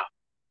earthly stuff.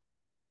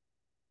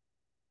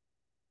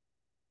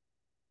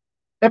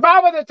 If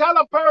I were to tell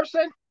a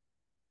person,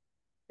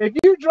 if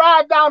you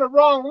drive down the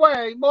wrong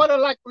way, more than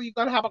likely you're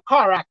going to have a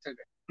car accident.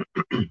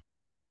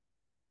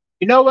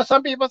 You know what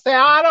some people say?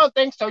 I don't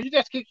think so. You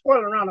just keep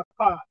swirling around a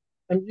car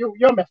and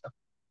you're messed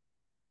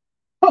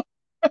up.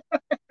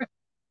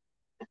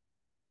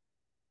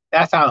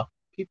 That's how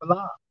people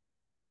are.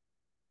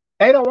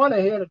 They don't want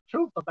to hear the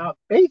truth about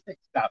basic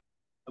stuff.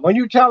 And when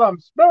you tell them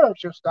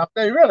spiritual stuff,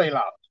 they really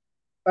lost.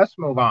 Let's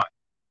move on.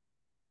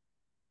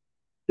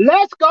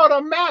 Let's go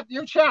to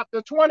Matthew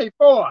chapter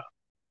 24.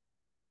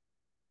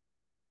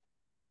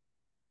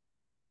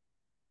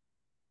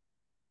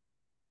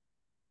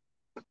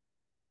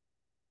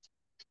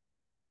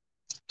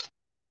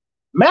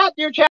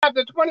 Matthew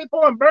chapter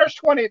 24 and verse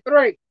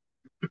 23.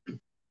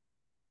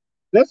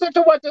 Listen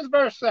to what this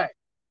verse says.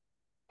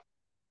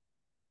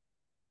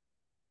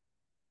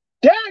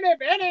 Then if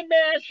any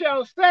man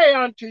shall say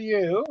unto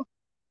you,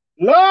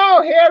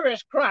 Lo, here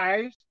is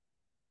Christ,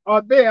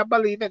 or there,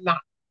 believe it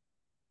not.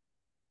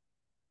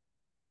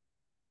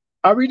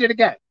 I'll read it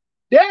again.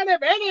 Then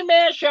if any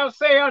man shall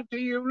say unto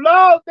you,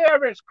 Lo,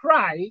 there is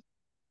Christ,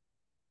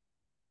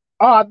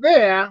 or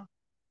there,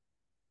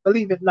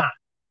 believe it not.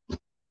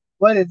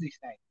 What is he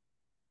saying?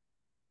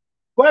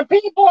 When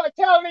people are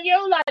telling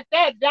you like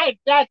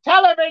that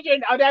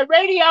television or that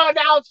radio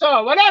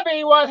announcer, whatever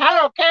he was,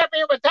 Harold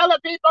Camping was telling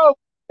people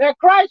that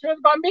Christ was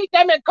going to meet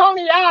them in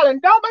Coney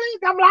Island, don't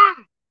believe them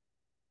lies.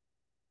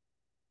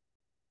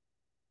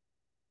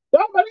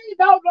 Don't believe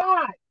those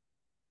lies.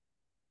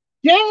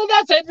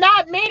 Jesus is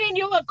not meeting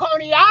you in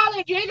Coney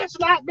Island. Jesus is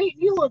not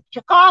meeting you in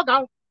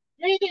Chicago.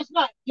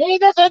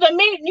 Jesus isn't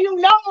meeting you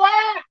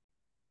nowhere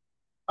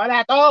but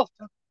at the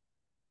altar.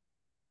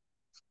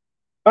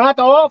 But at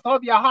the altar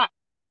of your heart.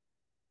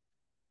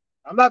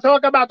 I'm not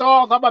talking about the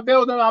altar of a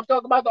building. I'm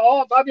talking about the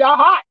altar of your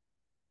heart.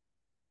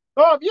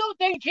 So if you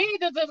think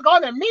Jesus is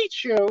going to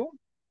meet you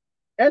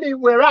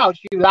anywhere else,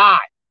 you lie.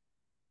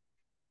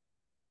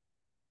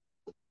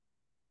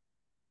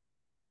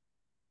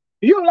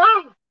 You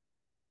lie.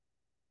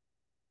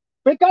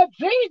 Because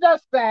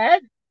Jesus said,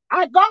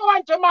 I go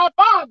unto my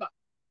Father.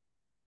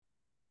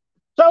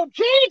 So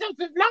Jesus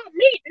is not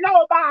meeting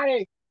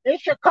nobody in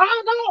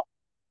Chicago,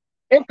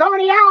 in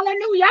Coney Island,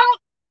 New York,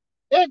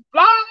 in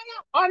Florida,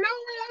 or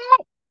nowhere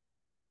else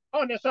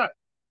on this earth.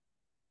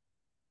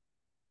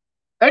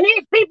 And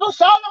these people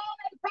sold all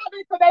their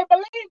property because they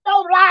believe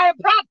those lying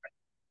prophets.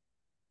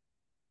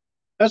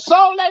 They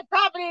sold their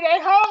property,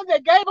 their home, they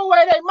gave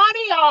away their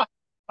money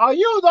or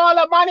used all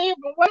the money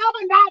for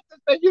whatever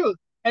nonsense they use.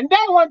 And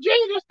then when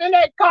Jesus and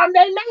they come,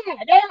 they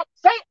mad, they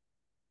upset.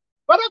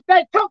 But if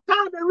they took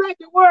time to read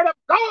the word of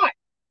God,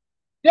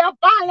 they'll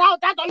find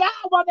out that the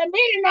Lord wasn't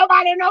meeting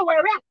nobody nowhere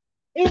else.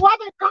 He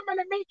wasn't coming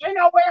to meet you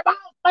nowhere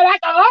else, but at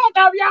the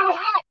altar of your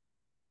heart.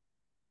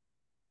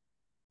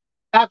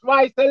 That's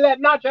why he said, let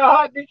not your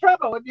heart be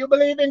troubled. If you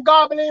believe in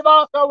God, believe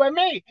also in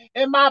me.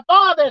 In my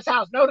Father's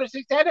house. Notice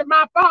he said, in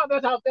my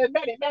Father's house, there's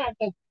many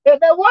mansions. If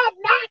it was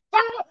not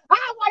so,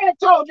 I would have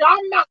told you,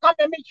 I'm not coming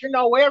to meet you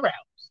nowhere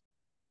else.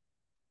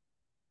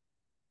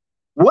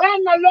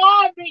 When the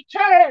Lord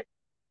returns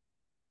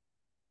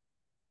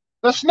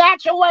to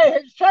snatch away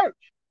his church,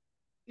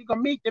 he's going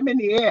to meet them in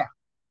the air.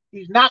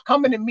 He's not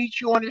coming to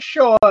meet you on the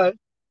shores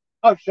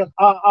of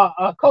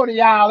Coney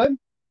Island,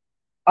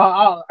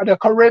 the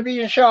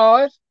Caribbean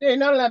shores. There ain't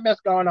none of that mess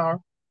going on.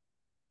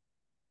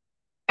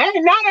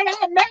 Ain't none of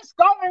that mess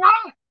going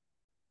on.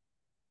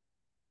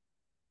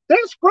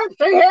 This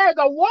scripture here is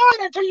a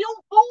warning to you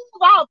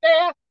fools out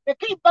there that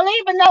keep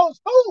believing those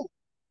fools.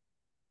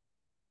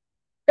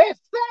 It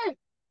says,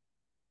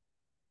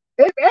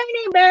 if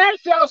any man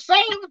shall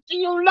say unto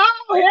you,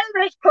 Lo,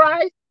 here is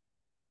Christ,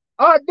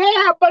 or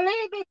there,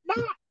 believe it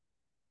not.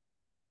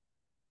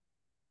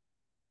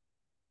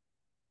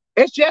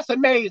 It's just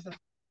amazing.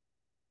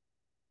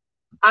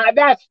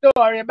 That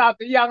story about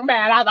the young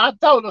man, I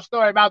told a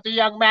story about the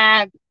young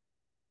man.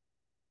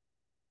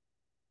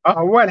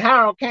 When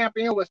Harold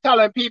Campion was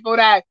telling people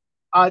that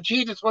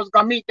Jesus was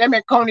going to meet them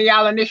in Coney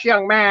Island, this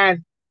young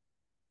man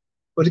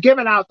was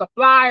giving out the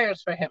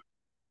flyers for him.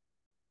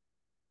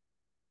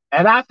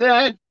 And I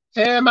said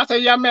to him,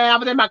 young man, I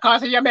was in my car, I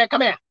said, young man,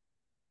 come here.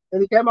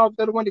 And he came over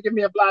to the window to give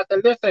me a flyer.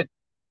 I said,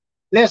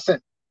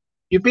 listen,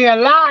 you're being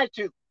lied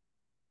to.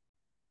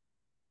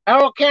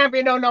 Harold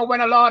Campion don't know when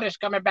the Lord is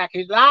coming back.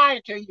 He's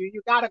lying to you.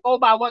 You got to go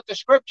by what the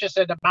scripture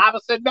said. The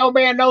Bible said no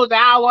man knows the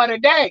hour of the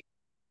day.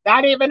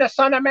 Not even the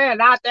Son of Man,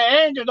 not the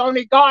angels,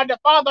 only God the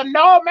Father.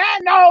 No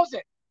man knows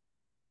it.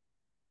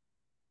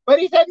 But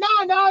he said,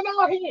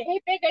 no,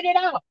 he figured it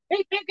out.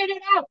 He figured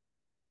it out.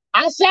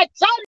 I said,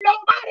 son,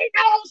 nobody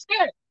knows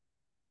this.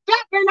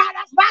 Definitely not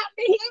us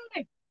loudly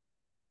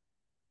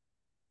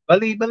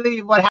hearing.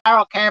 Believe what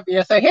Harold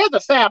Campion said. Here's the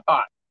sad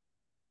part.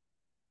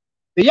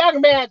 The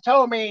young man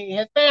told me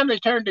his family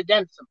turned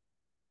against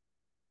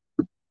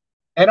him.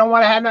 They don't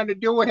want to have nothing to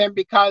do with him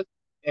because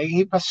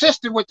he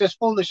persisted with this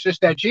foolishness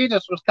that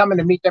Jesus was coming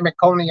to meet them in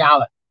Coney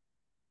Island.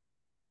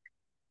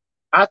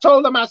 I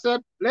told him, I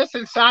said,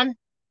 listen, son,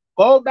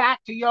 go back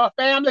to your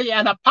family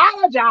and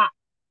apologize.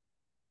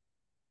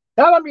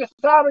 Tell them you're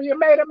sorry you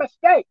made a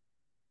mistake.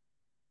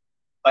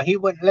 But he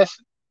wouldn't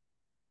listen.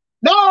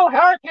 No,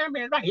 Harold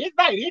Campbell is right. He's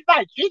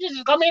right. Jesus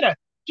is going to meet us.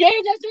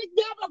 Jesus is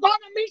never going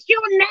to meet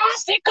you in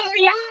nasty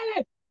Coney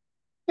Island.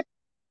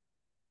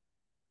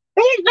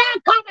 He's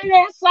not coming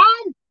there,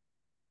 son.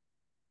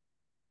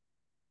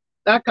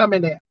 Not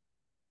coming there.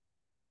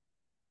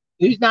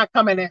 He's not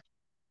coming there.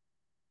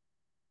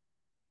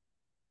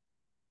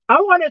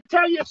 I want to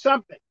tell you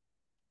something.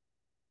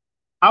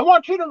 I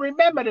want you to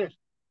remember this.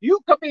 You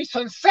could be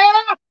sincere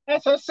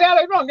and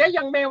sincerely wrong. That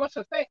young man was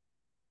sincere,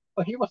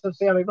 but he was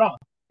sincerely wrong.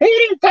 He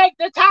didn't take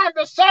the time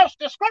to search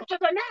the scriptures,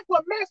 and that's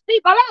what messed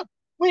people up.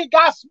 We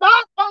got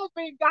smartphones,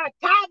 we got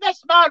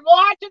tablets,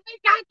 smartwatches, we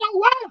got the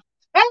word,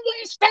 and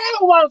we still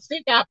won't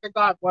seek after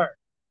God's word.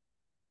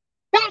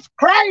 That's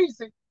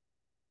crazy.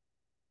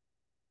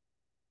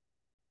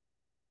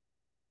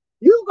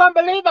 You gonna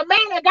believe a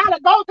man that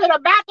gotta go to the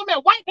bathroom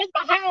and wipe his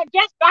behind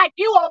just like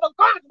you over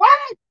God's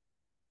word?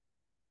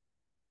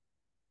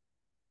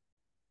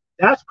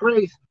 That's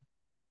crazy.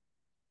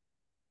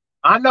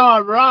 I know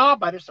I'm wrong,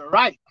 but it's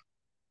right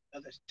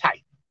because it's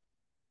tight.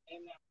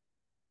 Amen.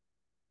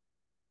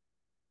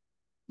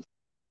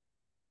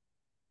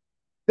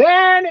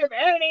 Then if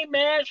any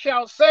man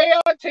shall say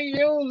unto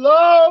you,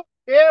 Lo,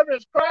 here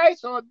is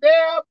Christ, or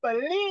there,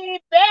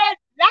 believe it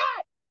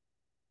not.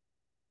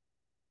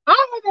 How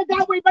is it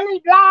that we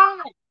believe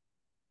lies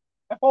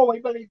before we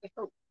believe the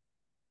truth?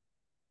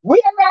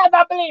 We'd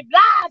rather believe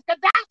lies because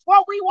that's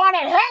what we want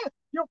to hear.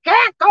 You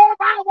can't go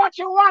by what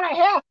you want to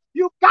hear.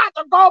 You got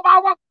to go by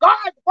what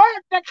God's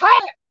word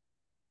declares.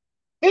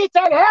 He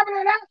said, heaven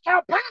and earth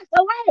shall pass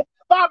away,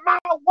 but my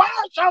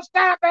word shall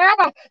stand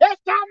forever. It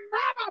shall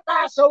never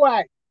pass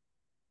away.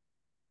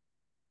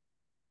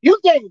 You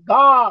think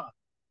God,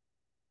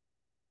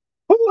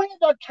 who is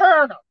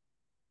eternal,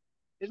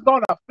 is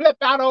going to flip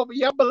out over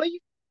your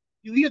belief?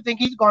 You think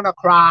he's going to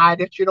cry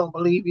that you don't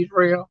believe he's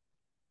real?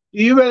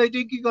 You really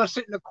think he's going to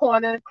sit in the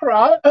corner and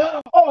cry?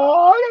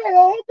 Oh, they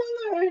don't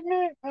believe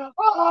me.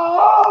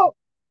 Oh.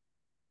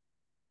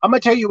 I'm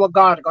going to tell you what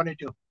God's going to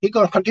do. He's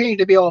going to continue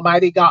to be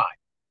Almighty God.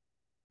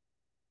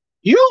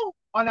 You,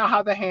 on the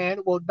other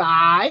hand, will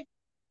die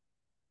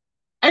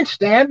and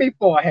stand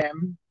before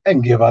him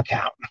and give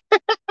account.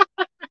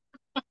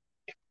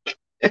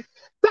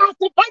 That's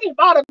the funny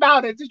part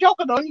about it. The joke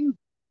is on you.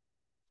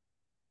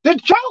 The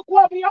joke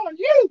will be on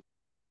you.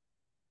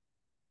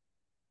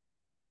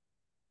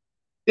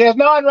 There's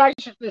no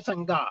unrighteousness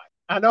in God.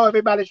 I know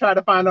everybody try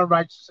to find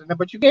unrighteousness in him,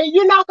 but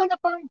you're not going to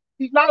find him.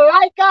 He's not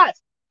like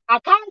us. I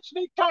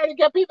constantly try to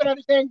get people to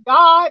understand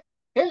God,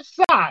 his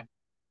son,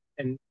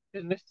 and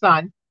his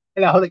son,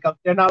 and the Holy Ghost.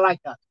 They're not like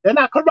us. They're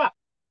not corrupt.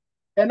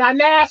 They're not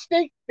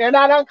nasty. They're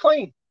not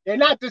unclean. They're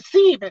not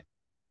deceiving.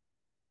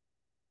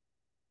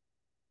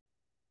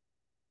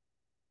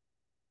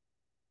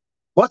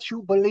 What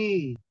you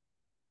believe.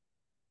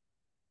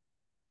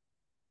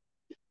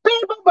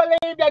 People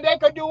believe that they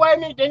could do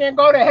anything and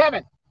go to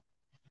heaven.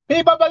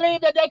 People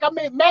believe that they can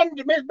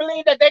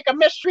believe that they can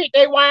mistreat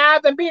their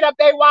wives and beat up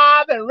their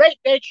wives and rape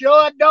their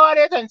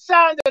daughters and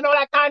sons and all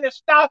that kind of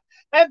stuff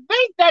and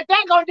think that they're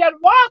going to just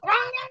walk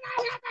around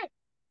in heaven.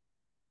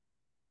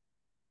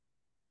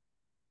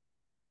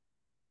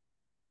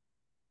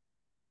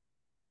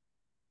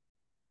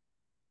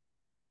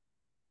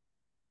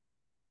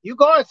 You're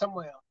going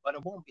somewhere, but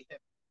it won't be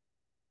heaven.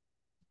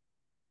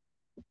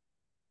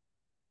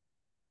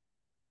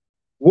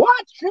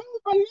 What you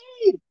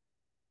believe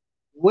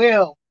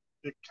will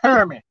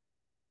determine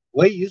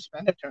where you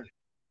spend eternity.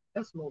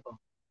 Let's move on.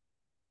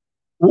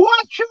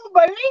 What you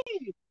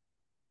believe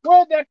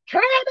will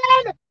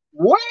determine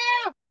where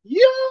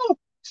you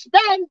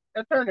spend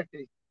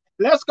eternity.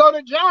 Let's go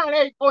to John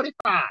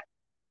 8:45.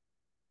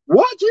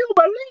 What you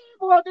believe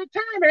will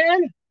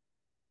determine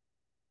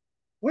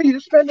where you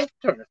spend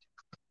eternity.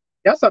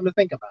 That's something to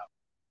think about.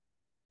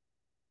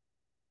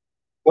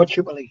 What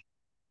you believe.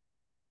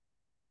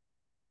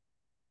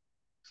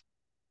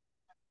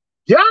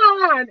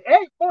 John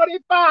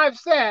 8:45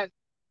 says,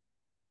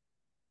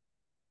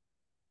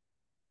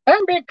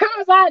 and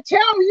because I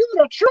tell you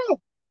the truth,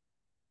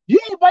 ye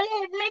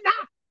believe me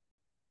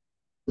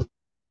not.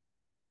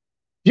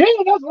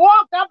 Jesus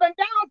walked up and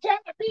down telling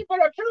the people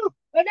the truth,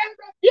 and they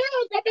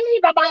refused to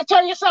believe him. I'll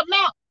tell you something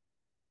else.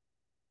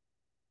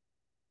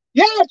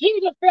 Yeah,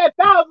 Jesus fed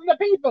thousands of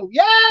people.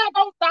 Yeah,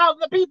 those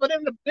thousands of people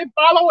didn't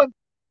follow him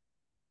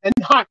in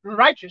heart and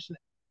righteousness.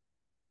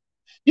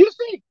 You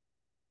see,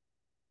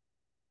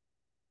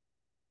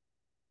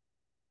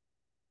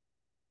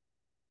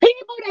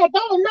 people that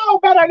don't know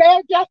better,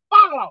 they just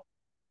follow.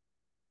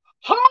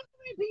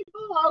 Hungry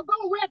people will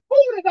go where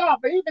food is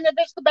offered, even if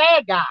it's the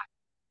bad guy.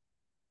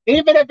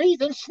 Even if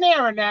he's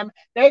ensnaring them,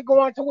 they're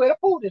going to where the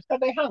food is because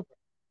they're hungry.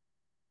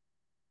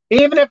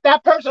 Even if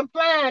that person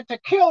planned to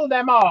kill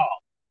them all,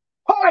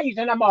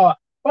 poison them all,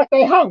 but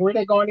they're hungry,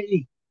 they're going to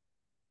eat.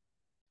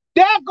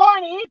 They're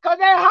going to eat because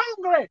they're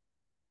hungry.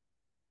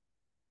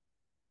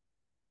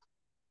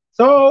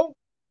 So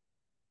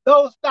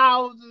those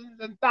thousands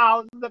and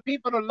thousands of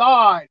people the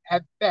Lord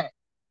had fed.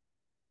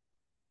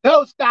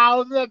 Those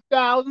thousands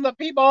of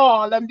people,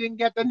 all of them didn't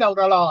get to know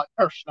the Lord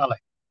personally.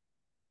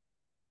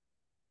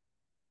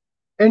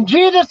 In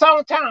Jesus'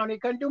 hometown, he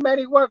couldn't do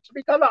many works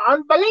because of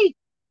unbelief.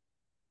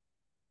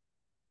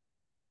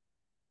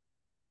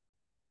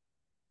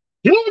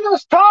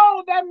 Jesus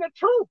told them the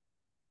truth.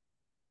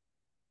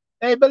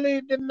 They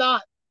believed him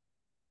not.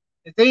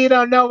 They say, you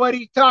don't know what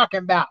he's talking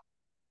about.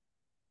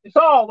 It's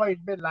always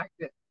been like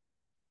this.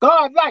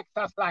 God likes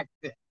us like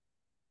this.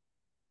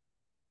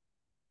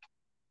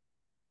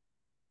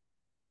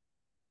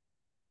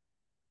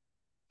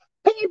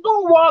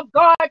 People want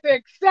God to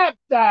accept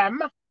them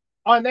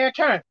on their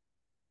terms.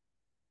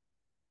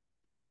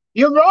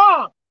 You're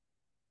wrong.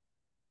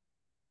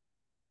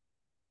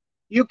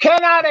 You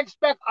cannot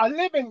expect a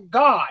living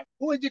God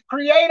who is the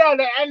creator of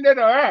the end of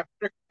the earth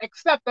to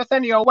accept us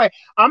any old way.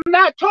 I'm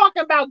not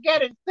talking about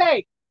getting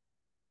saved.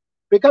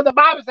 Because the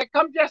Bible said,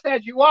 come just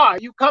as you are.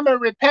 You come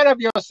and repent of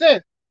your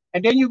sin,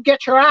 and then you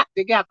get your act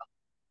together.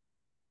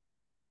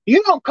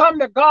 You don't come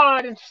to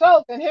God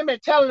insulting him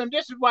and telling him,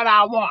 this is what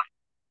I want.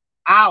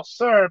 I'll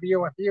serve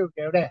you if you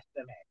do this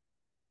to me.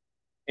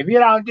 If you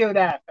don't do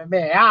that for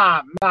me,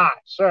 I'm not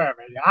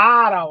serving you.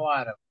 I don't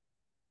want to.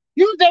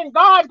 You think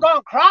God's going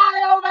to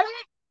cry over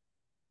that?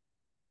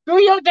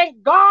 Do you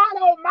think God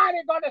Almighty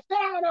is going to sit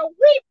down and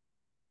weep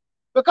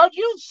because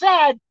you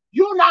said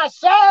you're not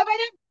serving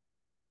him?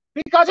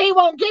 Because he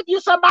won't give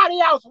you somebody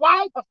else's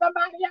wife or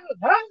somebody else's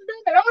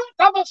husband and all this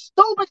other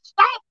stupid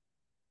stuff?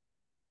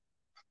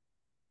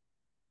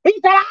 He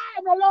said, I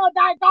am the Lord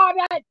thy God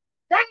that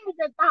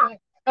changes not.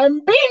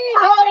 And be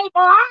holy,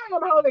 for I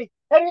am holy.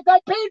 And he said,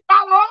 peace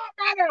follow all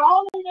men and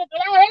holiness.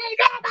 There ain't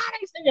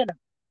nobody seeing him.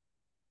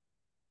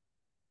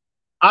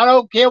 I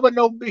don't care what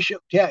no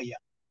bishop tell you.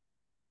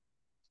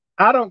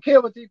 I don't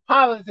care what these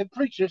prophets and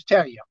preachers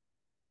tell you.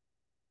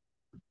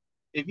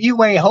 If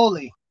you ain't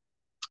holy,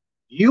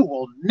 you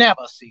will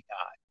never see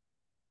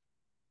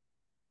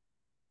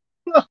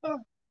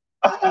God.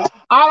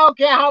 I don't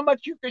care how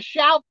much you can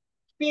shout,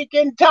 speak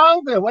in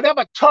tongues, or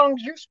whatever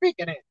tongues you're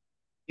speaking in.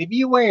 If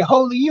you ain't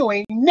holy, you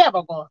ain't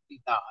never going to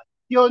see God.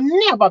 You'll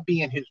never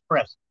be in his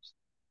presence.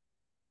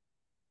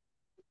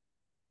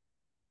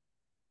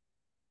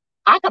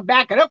 I can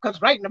back it up because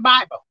it's right in the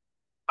Bible.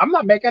 I'm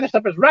not making this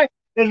up. It's right.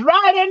 It's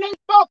right in this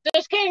book,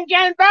 this King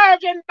James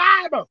Version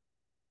Bible.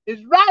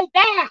 It's right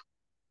there.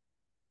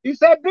 He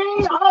said, be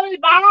holy,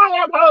 for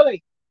I am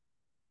holy.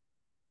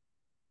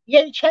 He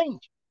ain't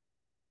changed.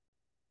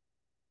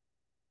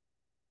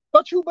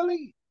 What you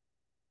believe.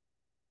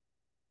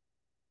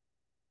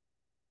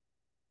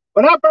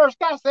 When I first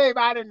got saved,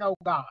 I didn't know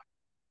God.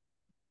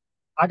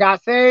 I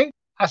got saved,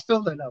 I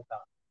still didn't know God.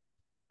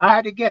 I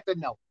had to get to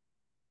know.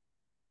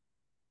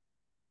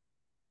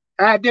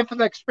 I had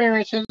different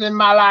experiences in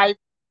my life.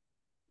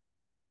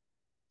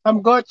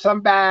 Some good,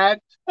 some bad,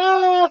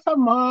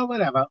 some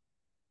whatever.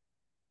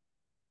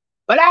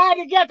 But I had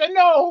to get to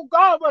know who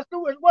God was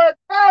through his word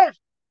first.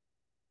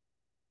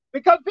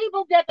 Because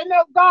people get to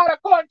know God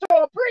according to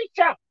a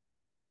preacher.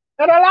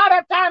 And a lot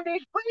of times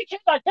these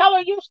preachers are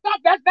telling you stuff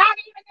that's not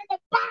even in the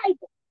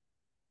Bible.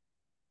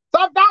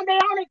 Sometimes they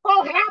only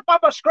quote half of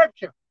a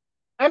scripture.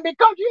 And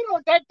because you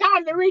don't take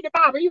time to read the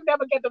Bible, you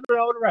never get to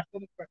know the rest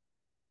of the scripture.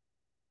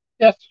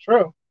 That's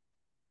true.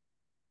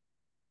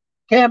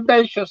 Can't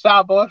base your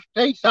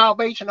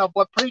salvation of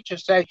what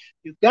preachers say.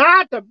 You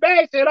got to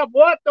base it of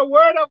what the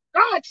word of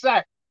God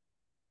says.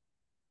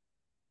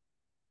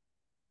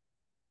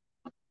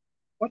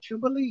 What you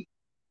believe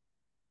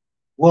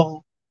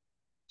will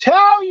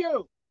tell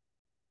you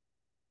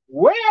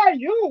where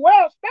you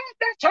will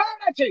spend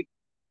eternity.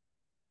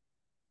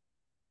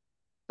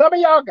 Some of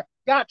y'all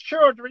got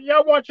children.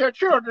 Y'all want your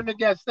children to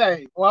get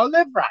saved. Well,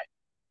 live right.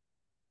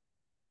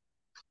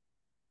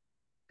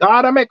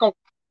 God will make a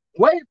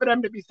way for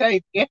them to be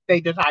saved if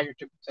they desire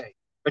to be saved.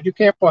 But you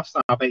can't force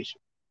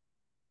salvation.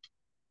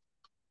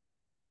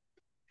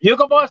 You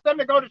can force them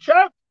to go to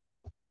church.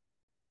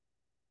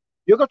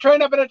 You can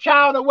train up in a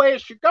child the way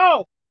it should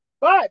go.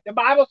 But the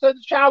Bible says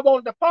the child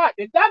won't depart.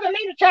 It doesn't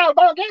mean the child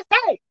won't get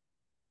saved.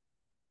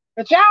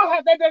 The child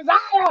has a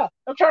desire of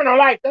eternal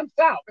life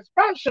themselves. It's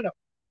personal.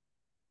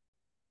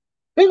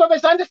 People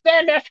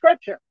misunderstand that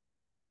scripture.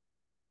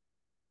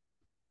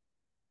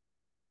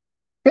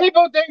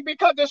 People think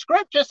because the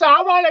scripture says,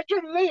 I want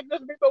you to leave.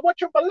 Listen, but what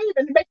you believe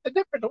in makes the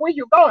difference where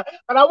you're going.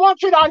 But I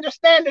want you to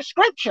understand the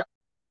scripture.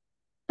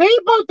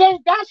 People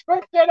think that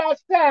scripture that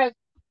says,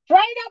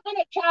 train up in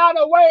a child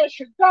the way it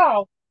should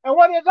go, and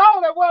when it's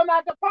old, it will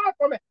not depart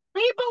from it.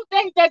 People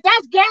think that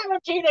that's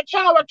guaranteed a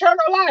child eternal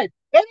life.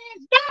 It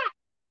is not.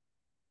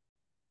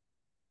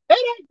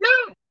 It is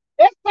not.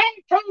 It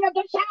says train up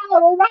the child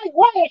the right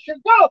way it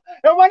should go,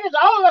 and when it's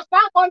old, it's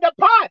not going to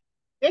depart.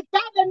 It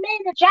doesn't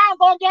mean the child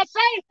going to get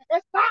saved.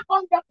 It's not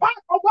going to depart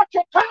from what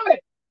you taught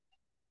it.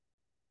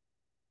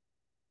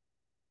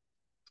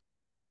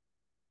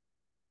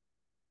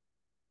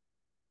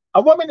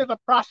 A woman is a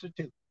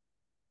prostitute.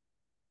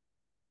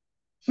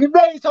 She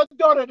raised her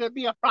daughter to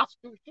be a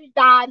prostitute. She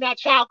died, and that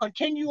child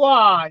continue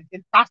on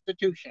in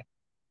prostitution.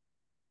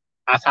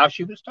 That's how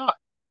she was taught.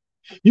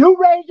 You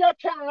raise your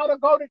child to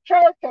go to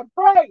church and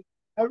pray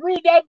and read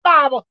that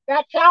Bible.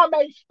 That child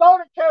may go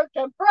to church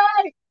and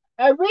pray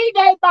and read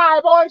their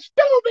Bible and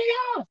still be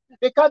lost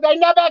because they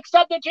never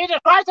accepted Jesus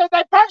Christ as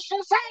their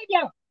personal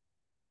Savior.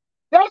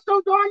 They're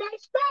still doing that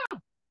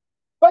stuff,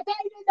 but they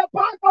didn't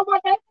depart from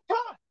what they were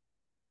taught.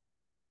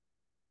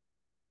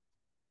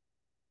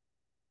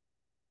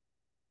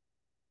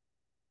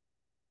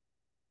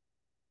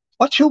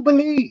 What you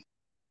believe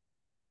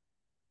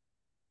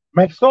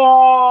makes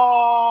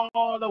all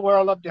the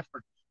world of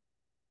difference.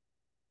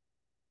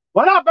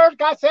 When I first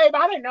got saved,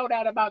 I didn't know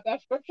that about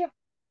that scripture.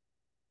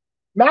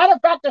 Matter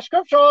of fact, the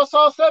scripture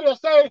also said to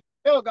say,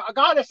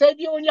 God has saved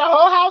you and your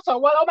whole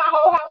household. Well, my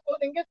whole household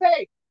didn't get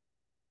saved.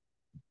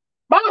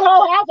 My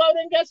whole household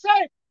didn't get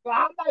saved. So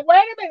I'm like, wait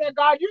a minute,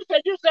 God, you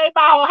said you saved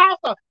my whole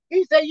household.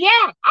 He said,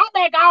 yeah, I'll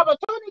make an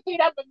opportunity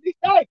that to be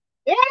saved.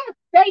 Yeah,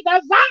 they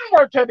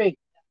desire to be.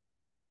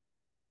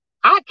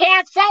 I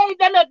can't save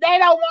them if they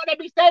don't want to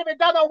be saved. It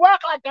doesn't work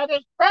like that.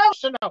 It's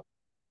personal.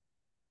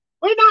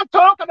 We're not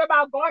talking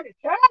about going to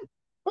church.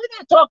 We're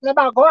not talking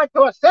about going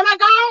to a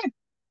synagogue.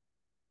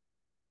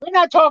 We're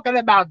not talking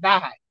about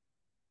that.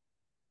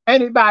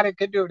 Anybody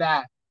can do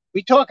that.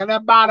 We're talking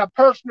about a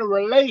personal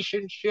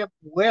relationship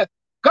with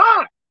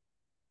God.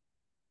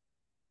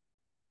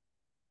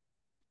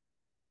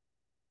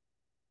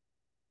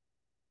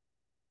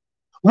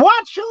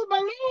 What you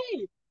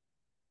believe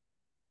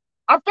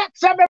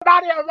affects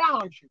everybody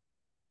around you.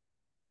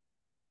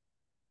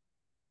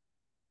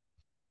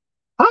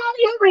 How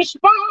you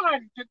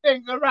respond to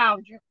things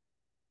around you.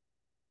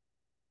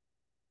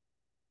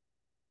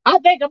 I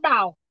think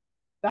about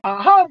the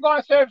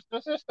homegoing service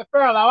for Sister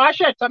Furlow. I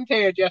shared some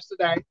tears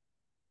yesterday.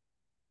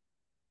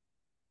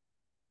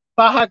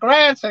 But her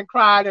grandson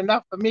cried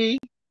enough for me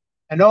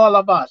and all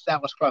of us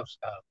that was close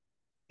to her.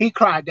 He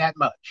cried that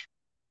much.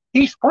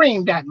 He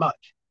screamed that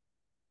much.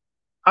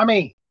 I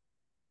mean,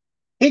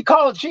 he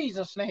called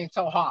Jesus' name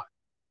so hard.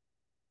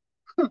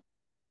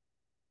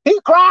 He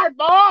cried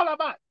for all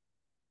of us.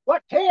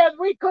 What tears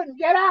we couldn't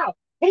get out.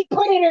 He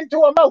put it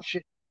into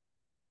emotion.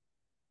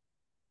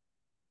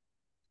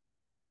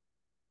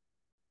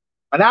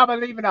 When I was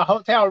leaving the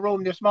hotel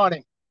room this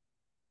morning,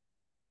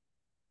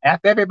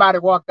 after everybody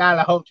walked out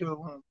of the hotel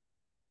room,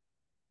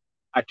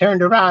 I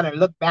turned around and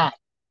looked back.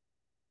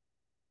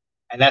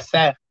 And I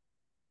said,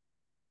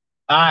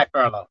 all right,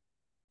 Furlow.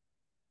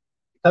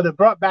 Because it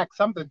brought back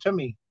something to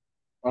me.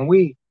 When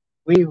we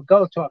would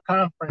go to a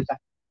conference,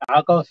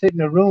 I'll go sit in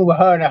the room with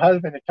her and her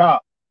husband and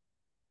talk.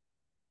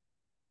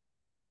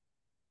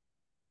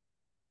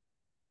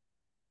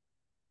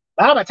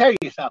 But I'm going to tell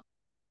you something.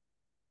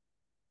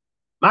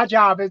 My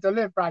job is to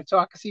live right so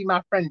I can see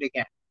my friend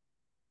again.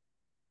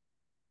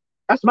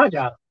 That's my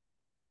job.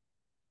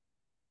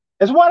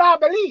 It's what I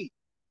believe.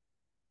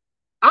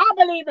 I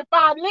believe if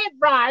I live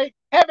right,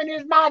 heaven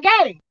is my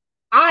game.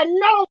 I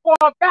know for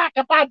a fact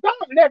if I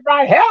don't live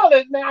right, hell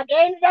is my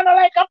game. It's gonna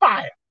lake of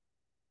fire.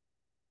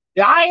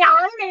 Yeah, I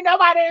don't need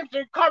nobody to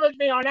encourage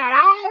me on that.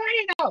 I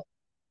already know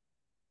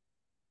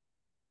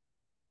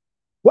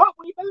what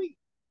we believe.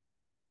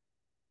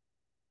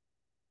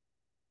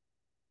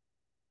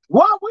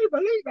 What we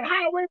believe and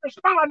how we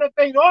respond to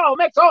things all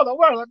makes all the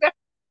world a difference.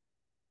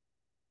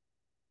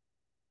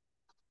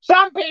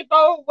 Some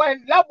people,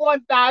 when loved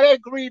ones die, they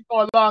grieve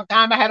for a long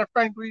time. I had a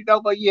friend grieve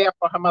over a year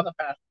for her mother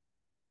passed.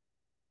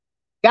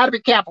 Got to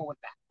be careful with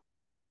that.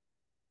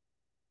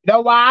 You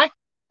know why?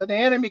 So the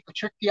enemy could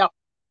trick you up,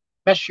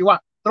 mess you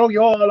up, throw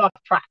you all off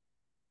track.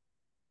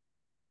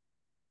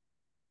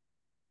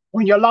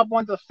 When your loved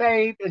ones are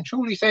saved and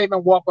truly saved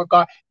and walk with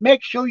God,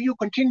 make sure you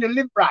continue to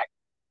live right,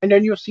 and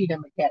then you'll see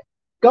them again.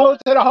 Go to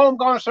the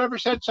homegoing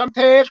service, shed some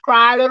tears,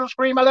 cry a little,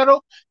 scream a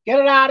little, get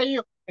it out of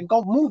you, and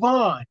go move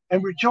on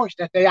and rejoice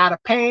that they're out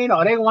of pain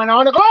or they went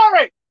on to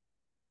glory.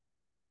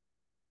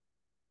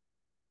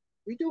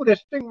 We do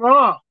this thing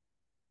wrong.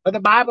 But the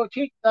Bible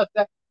teaches us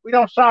that we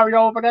don't sorry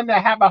over them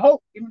that have a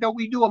hope, even though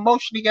we do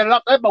emotionally get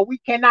upset, but we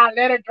cannot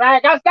let it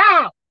drag us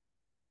down.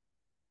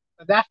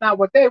 But that's not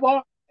what they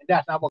want, and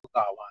that's not what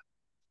God wants.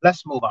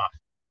 Let's move on.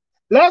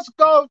 Let's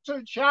go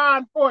to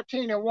John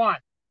 14:1.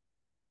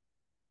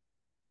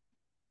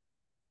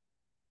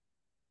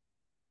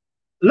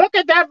 Look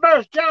at that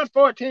verse, John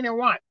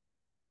 14:1.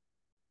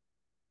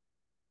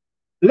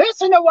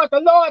 Listen to what the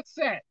Lord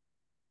said.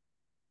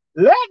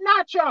 Let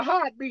not your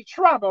heart be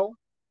troubled.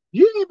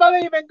 Ye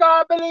believe in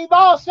God, believe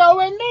also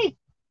in me.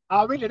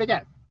 I'll read it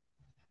again.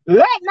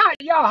 Let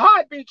not your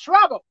heart be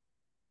troubled.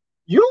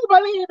 You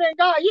believe in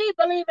God, ye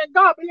believe in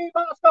God, believe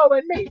also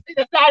in me. See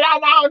this now,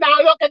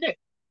 look at this.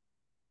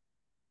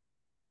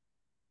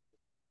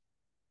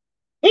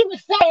 He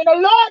was saying, the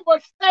Lord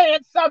was saying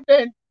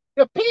something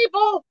to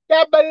people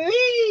that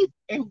believe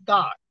in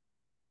God.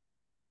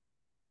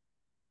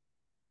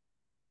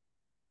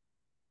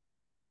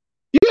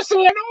 You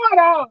see, in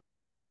order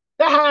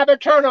to have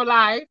eternal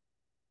life,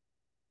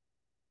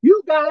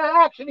 you gotta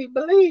actually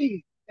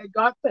believe that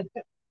God sent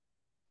him.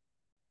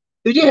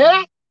 Did you hear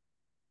that?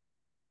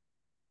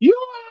 You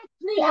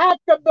actually have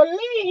to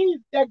believe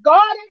that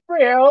God is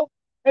real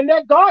and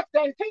that God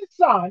sent his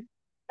son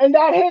and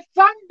that his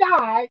son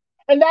died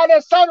and that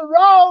his son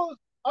rose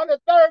on the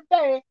third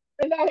day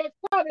and that his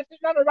son is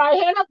sitting on the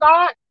right hand of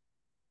God.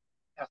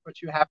 That's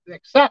what you have to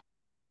accept.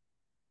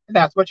 And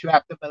that's what you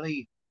have to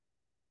believe.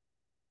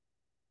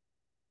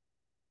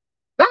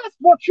 That's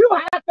what you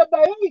have to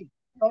believe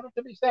in order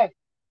to be saved.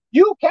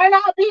 You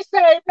cannot be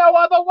saved no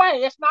other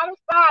way. It's not a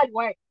side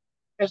way.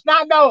 It's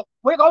not no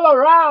wiggle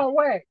around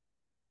way.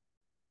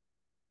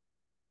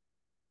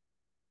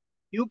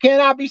 You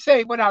cannot be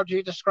saved without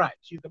Jesus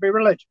Christ. You can be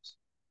religious.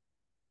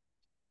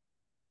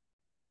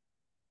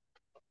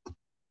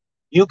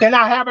 You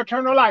cannot have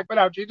eternal life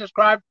without Jesus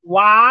Christ.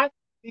 Why?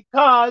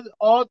 Because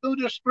all through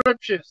the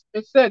scriptures,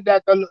 it said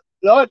that the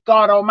Lord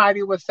God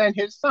Almighty would send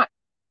his son.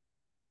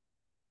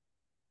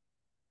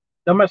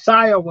 The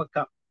Messiah would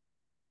come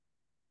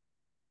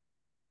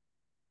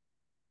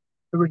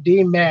to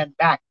redeem man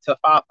back to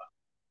Father.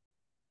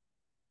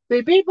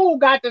 See, people who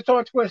got this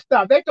all twisted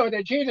up, they thought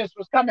that Jesus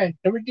was coming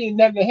to redeem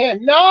them to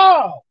him.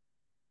 No,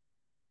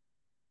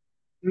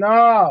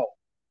 no.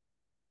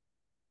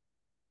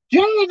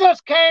 Jesus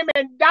came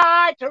and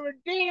died to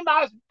redeem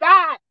us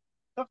back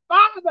to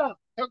Father,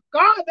 to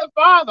God the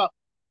Father,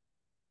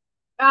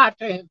 not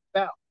to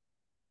himself.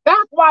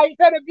 That's why he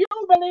said, if you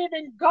believe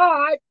in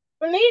God,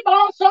 believe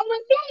also in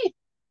me.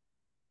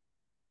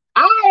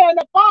 I and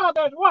the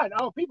Father is one.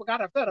 Oh, people got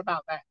upset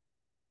about that.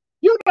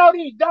 You know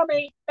these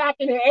dummies back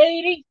in the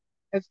 80s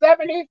and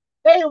 70s,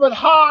 they was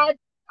hard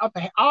of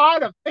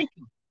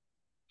thinking,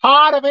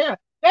 hard of hearing.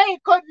 They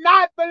could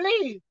not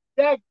believe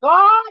that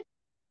God,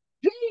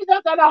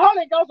 Jesus, and the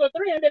Holy Ghost are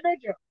three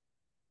individuals.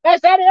 They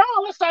said they're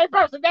all the same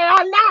person. They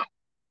are not.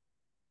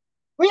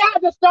 We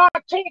have to start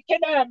teaching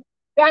them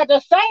that the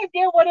same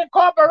thing with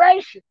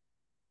incorporation.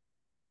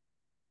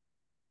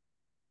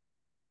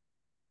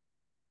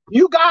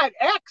 You got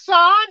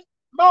Exxon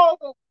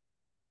Mobil.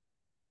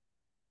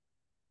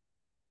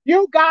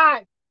 You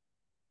got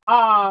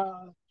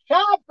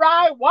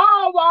ShopRite,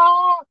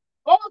 Wawa,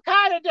 all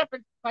kind of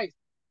different places.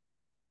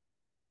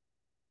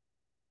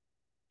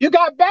 You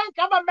got Bank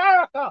of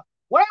America,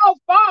 Wells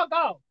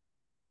Fargo,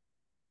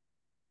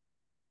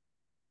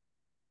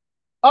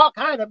 all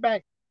kind of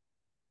banks.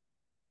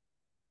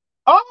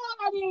 All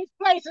of these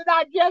places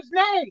I just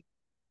named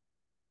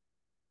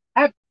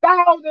have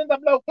thousands of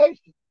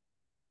locations.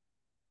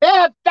 They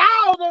have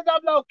thousands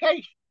of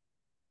locations.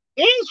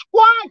 Each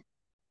one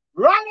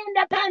run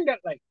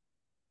independently.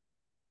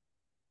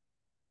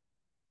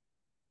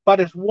 But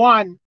it's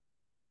one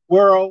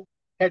world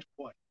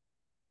headquarters.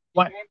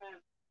 One.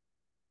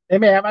 They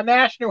may have a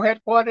national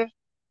headquarters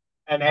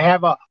and they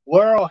have a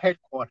world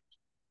headquarters.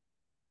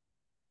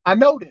 I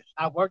know this.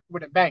 I worked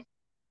with a bank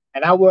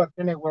and I worked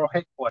in a world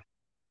headquarters.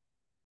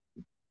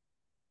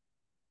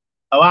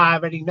 So I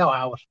already know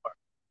how it's worked.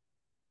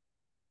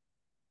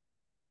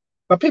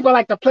 But people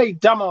like to play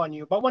dumb on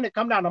you. But when it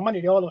comes down to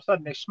money, they all of a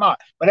sudden they're smart.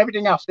 But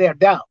everything else, they're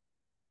dumb.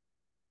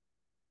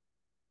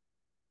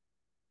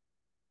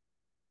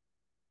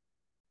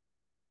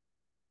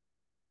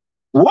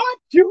 What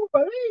you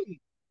believe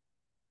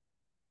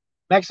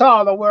makes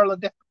all the world a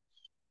difference.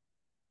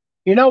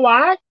 You know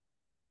why?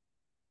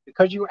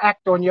 Because you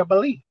act on your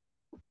belief.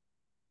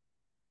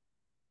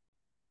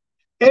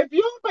 If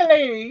you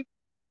believe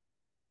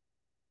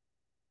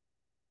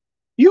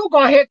you're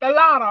going to hit the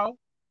lotto,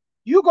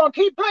 you're going to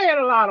keep playing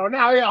the lotto.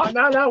 Now,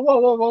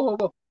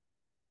 whoa.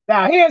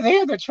 Now,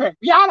 here's the trick.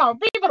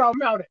 People don't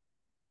know this.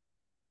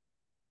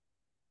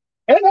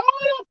 In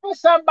order for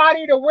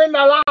somebody to win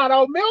the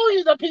lotto,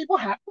 millions of people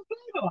have to play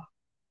the lotto.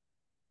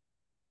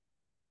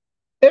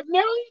 If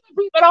millions of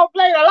people don't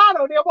play the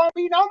lotto, there won't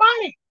be no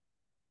money.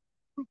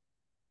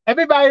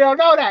 Everybody don't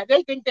know that.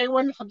 They think they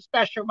win some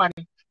special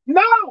money.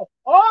 No,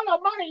 all the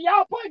money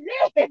y'all putting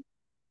in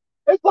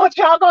is what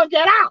y'all gonna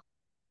get out.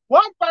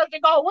 One person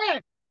gonna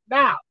win.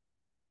 Now,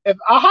 if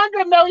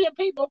 100 million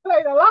people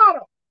play the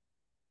lotto,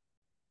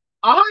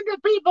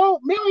 100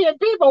 million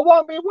people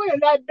won't be winning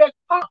that big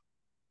pot.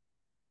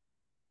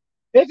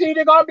 It's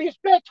either gonna be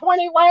split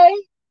 20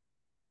 ways,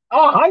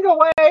 or 100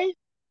 ways,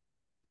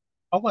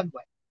 or one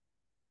way.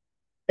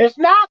 It's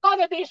not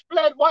gonna be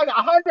split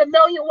 100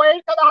 million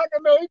ways, because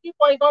 100 million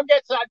people ain't gonna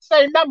get the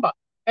same number.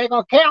 They're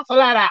gonna cancel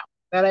that out.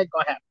 That ain't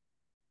gonna happen.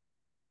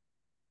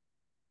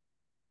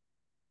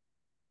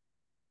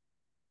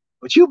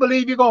 But you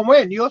believe you're gonna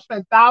win. You'll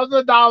spend thousands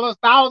of dollars,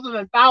 thousands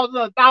and thousands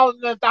and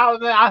thousands and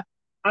thousands.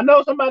 I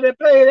know somebody that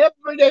played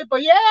every day for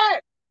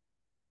years.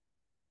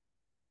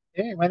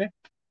 They ain't winning.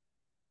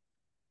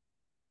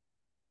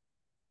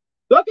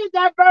 Look at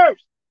that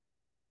verse.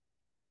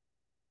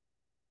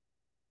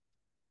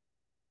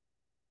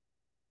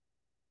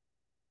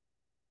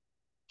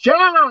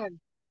 John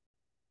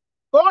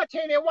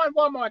 14:1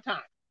 one more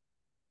time.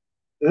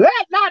 Let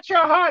not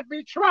your heart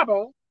be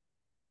troubled.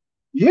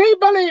 Ye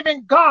believe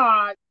in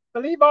God,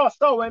 believe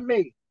also in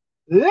me.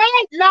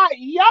 Let not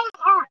your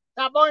heart,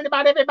 stop worrying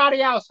about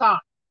everybody else's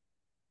heart.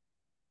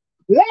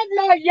 Let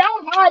not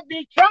your heart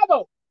be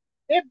troubled.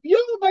 If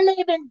you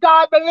believe in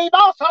God, believe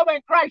also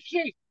in Christ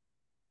Jesus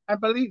and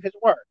believe his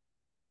word.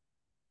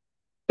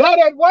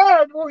 That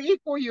word will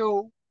equal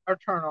you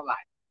eternal life.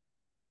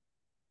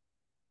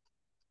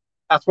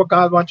 That's what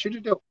God wants you to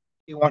do.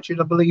 He wants you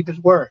to believe his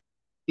word.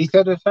 He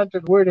said he sent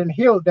his word and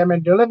healed them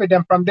and delivered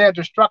them from their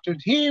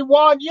destructions. He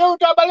wants you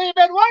to believe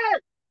his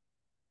word.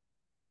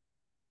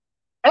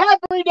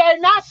 Every day,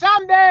 not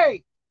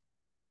someday.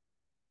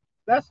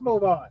 Let's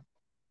move on.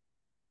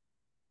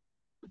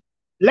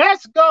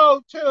 Let's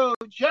go to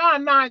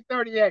John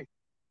 9:38.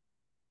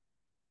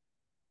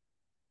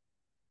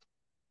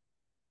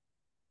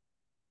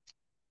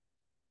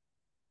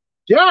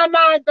 John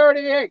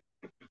 9:38.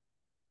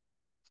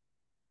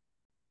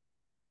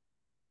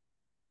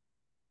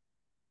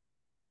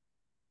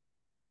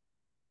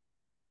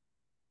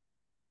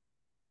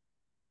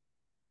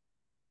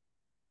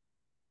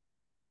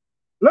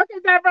 Look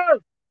at that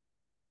verse.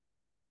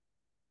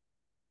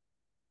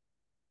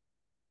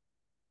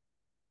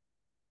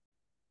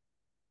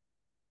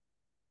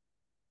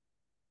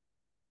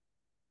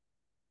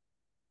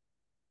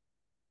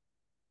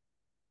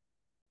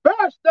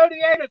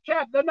 38 of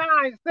chapter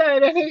 9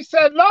 said, and he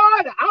said,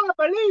 Lord, I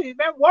believe,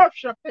 and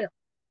worship him.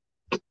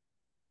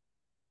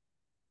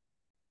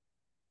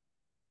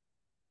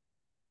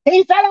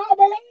 He said, I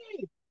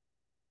believe.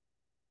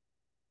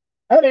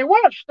 And he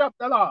worshiped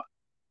the Lord.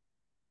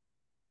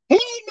 He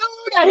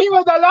knew that he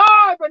was the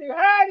Lord when he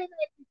heard him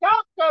and he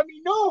talked to him.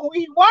 He knew who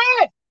he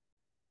was.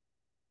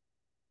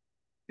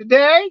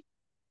 Today,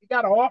 you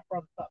got to offer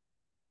him something.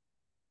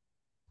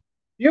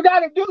 You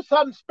got to do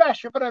something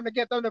special for them to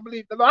get them to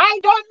believe the Lord. I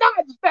ain't doing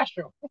nothing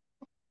special.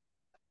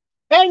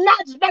 Ain't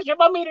nothing special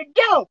for me to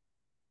do.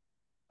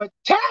 But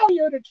tell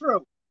you the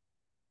truth.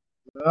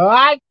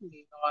 Like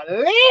me or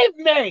leave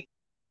me.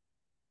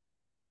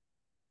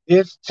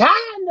 It's time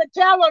to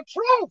tell the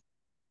truth.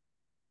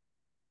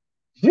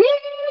 Jesus,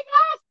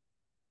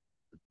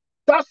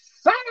 the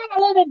Son of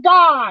the living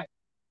God,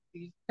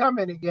 he's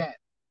coming again.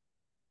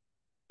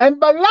 And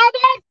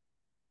beloved,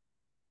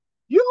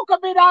 you can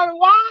be the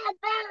wide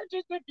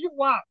marriages if you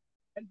want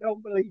and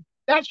don't believe.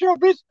 That's your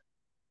business.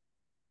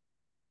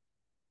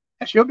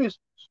 That's your business.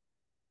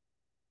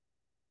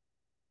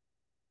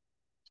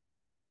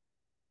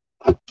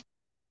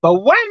 But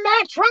when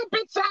that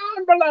trumpet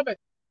sound, beloved,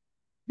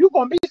 you're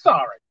going to be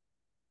sorry.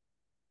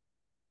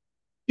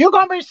 You're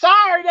going to be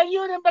sorry that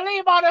you didn't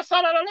believe on the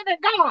Son of the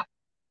living God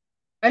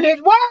and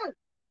his word.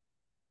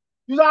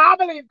 You say, I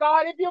believe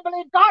God. If you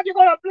believe God, you're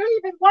going to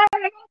believe his word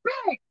and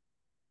obey.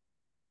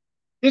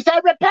 He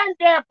said, repent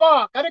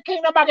therefore, because the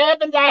kingdom of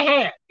heaven's at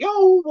hand.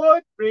 You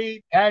would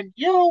repent,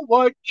 you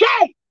would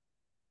change.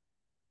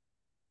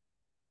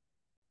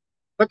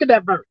 Look at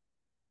that verse.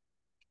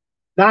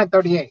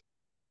 9:38.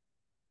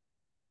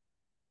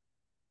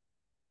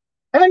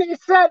 And he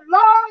said,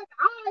 Lord,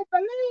 I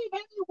believe,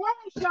 and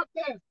he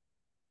worshiped him.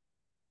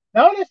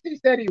 Notice he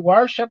said he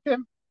worshiped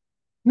him.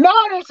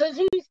 Notice as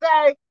he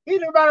said, he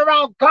didn't run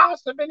around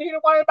gossiping. He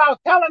didn't worry about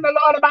telling the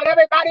Lord about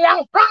everybody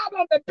else's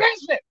problems and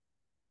business.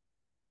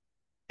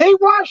 He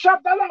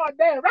worshiped the Lord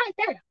there, right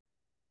there.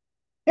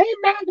 He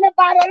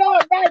magnified the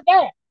Lord right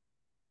there.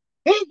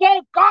 He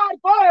gave God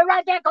glory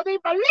right there because he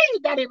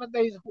believed that he was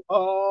these.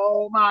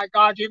 Oh my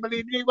God, he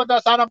believed he was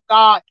the Son of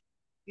God.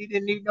 He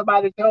didn't need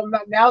nobody to tell him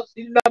nothing else.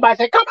 He didn't need nobody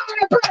to say, come on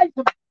and praise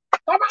him.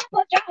 Come on,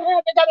 put your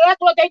hands together. That's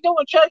what they do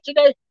in church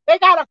today. They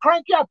got to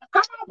crank you up.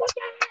 Come on, put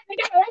your hands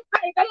together. Let's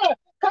praise the Lord.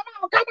 Come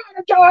on,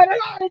 enjoy the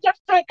Lord. And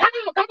just say, come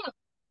on.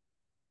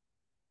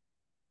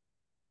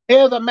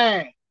 Here's a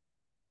man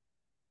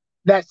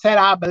that said,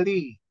 I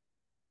believe.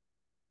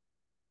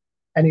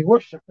 And he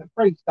worshiped and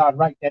praised God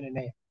right then and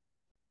there.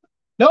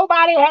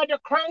 Nobody had to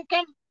crank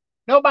him.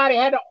 Nobody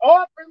had to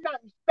offer him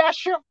nothing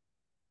special.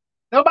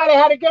 Nobody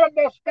had to give him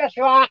no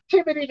special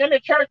activities in the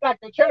church like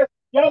the church.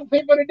 Young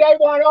people today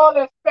want all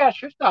this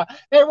special stuff.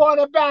 They want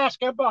a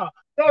basketball.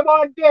 They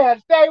want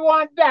this. They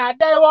want that.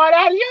 They want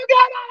that. You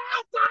get it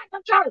outside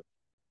the church.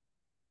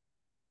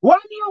 When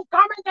you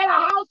come into the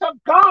house of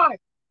God,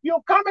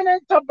 you're coming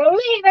into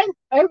believing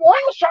and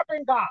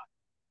worshiping God.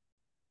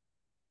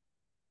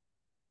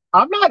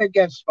 I'm not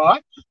against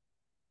sports,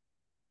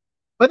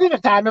 but there's a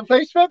time and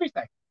place for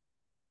everything.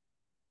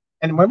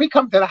 And when we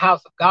come to the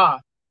house of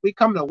God, we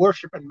come to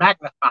worship and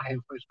magnify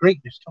him for his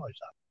greatness towards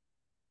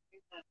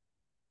us.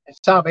 And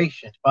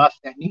salvation for us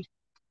that need it.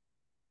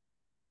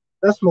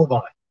 Let's move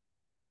on.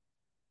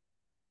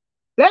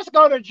 Let's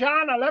go to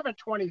John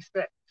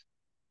 11:26.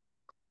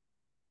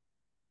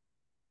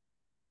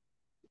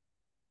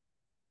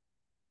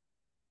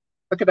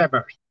 Look at that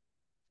verse.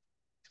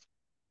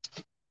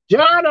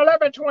 John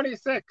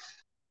 11:26.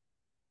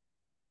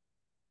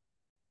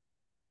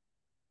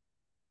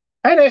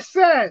 And it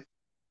says,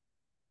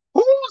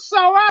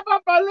 whosoever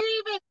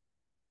believeth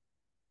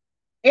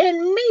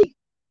in me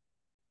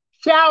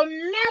shall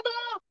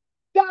never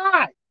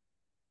die.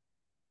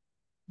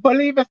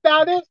 Believest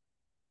thou this?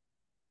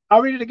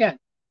 I'll read it again.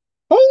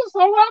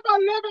 Whosoever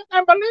liveth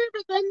and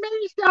believeth in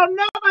me shall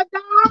never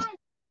die.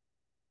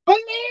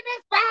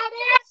 Believest thou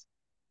this?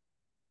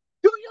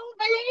 Do you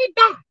believe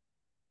that?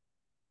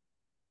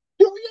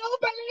 Do you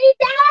believe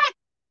that?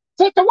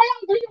 Sister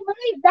Wells, do you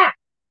believe that?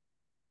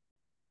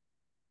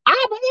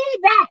 I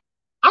believe that.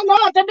 I know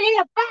it to be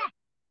a fact.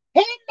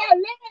 Him that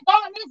liveth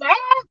on this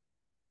earth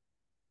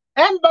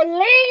and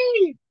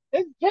believe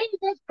in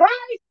Jesus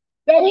Christ,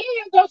 that he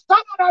is the Son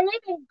of the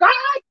living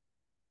God,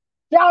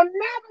 shall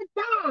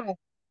never die.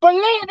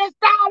 Believest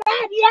thou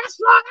that? Yes,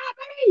 Lord, I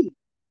believe.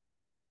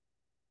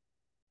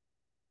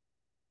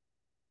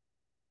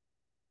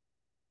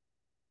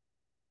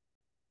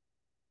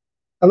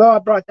 The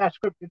Lord brought that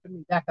scripture to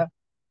me back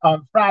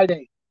on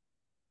Friday.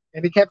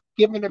 And he kept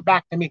giving it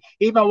back to me.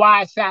 Even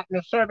while I sat in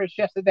the service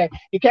yesterday,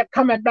 he kept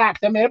coming back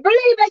to me. Believe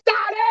it,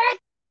 Daddy.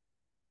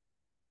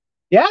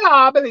 Yeah, Lord,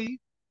 I believe.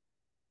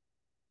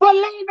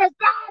 Believe it,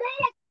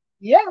 Daddy.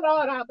 Yeah,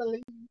 Lord, I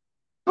believe.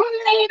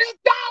 Believe it,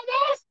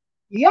 Daddy.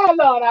 Yeah,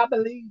 Lord, I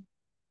believe.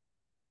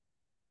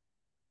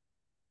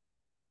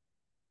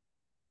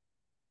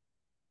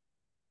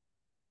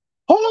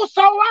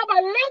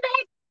 Whosoever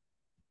liveth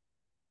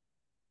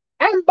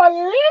and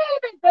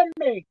believeth in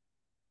me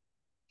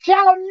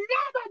shall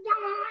never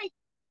die.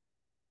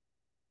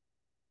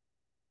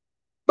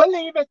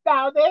 Believest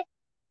thou this?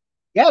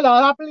 Yeah,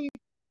 Lord, I believe.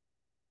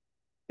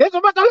 This is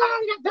what the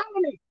Lord is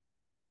telling me.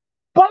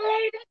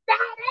 Believest thou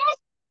this?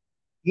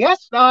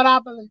 Yes, Lord, I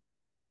believe.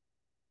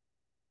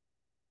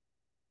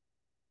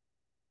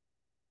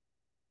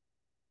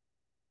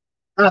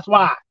 That's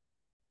why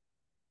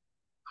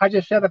I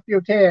just shed a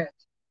few tears.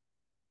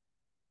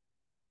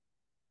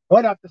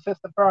 Went up to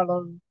Sister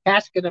Furlong's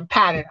casket and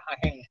patted her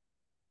hand.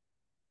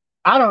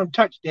 I don't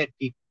touch dead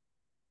people.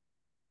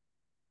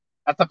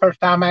 That's the first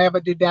time I ever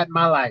did that in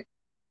my life.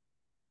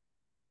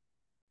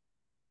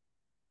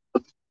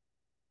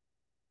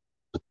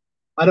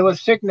 But it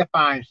was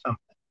signifying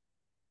something.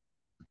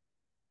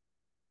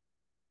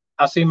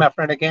 I'll see my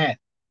friend again.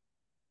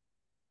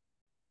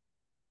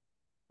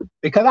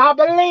 Because I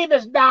believe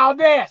it's now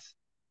this.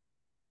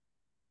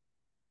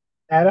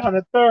 And on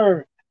the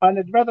third, on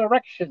the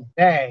resurrection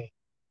day,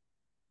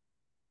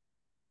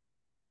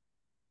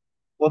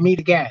 we'll meet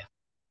again.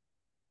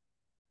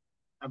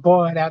 And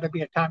boy, that'll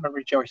be a time of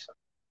rejoicing.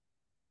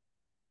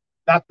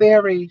 Not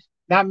theories,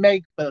 not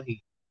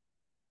make-believe.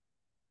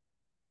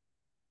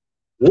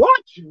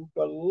 What you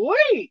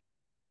believe.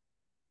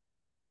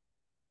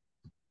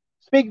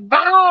 Speak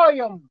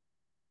volume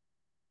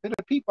to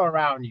the people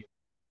around you.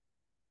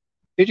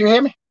 Did you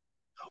hear me?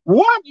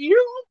 What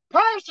you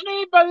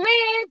personally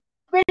believe,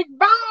 speak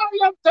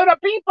volume to the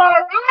people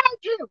around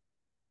you.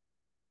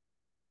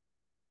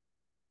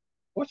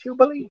 What you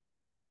believe.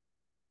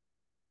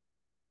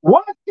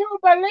 What you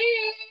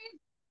believe,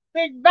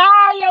 speak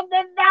volume,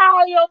 the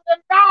volume, the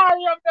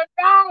volume, the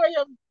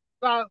volume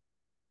of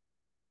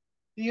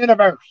the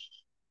universe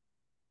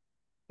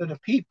to the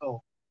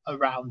people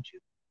around you.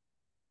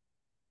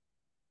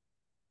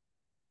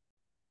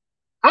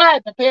 I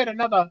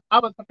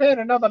was prepared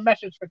another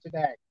message for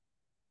today.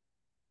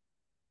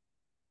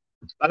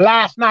 But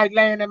last night,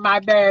 laying in my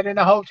bed in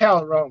the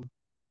hotel room,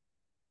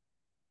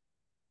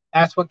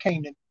 that's what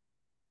came to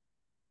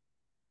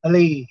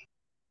believe.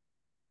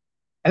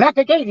 And I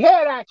could hear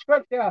that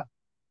scripture.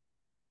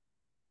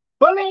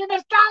 Believe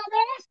it's thou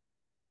this?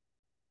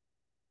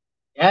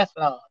 Yes,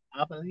 Lord,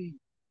 I believe.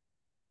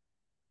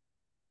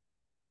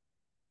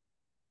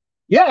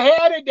 You're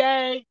here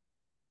today,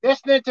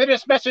 listening to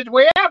this message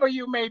wherever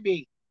you may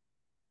be.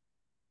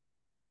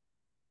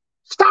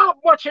 Stop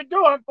what you're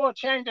doing for a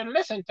change and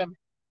listen to me.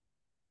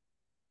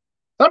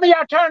 Some of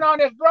y'all turn on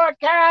this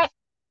broadcast,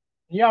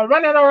 and you're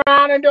running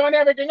around and doing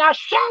everything else.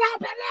 Shut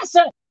up and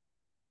listen.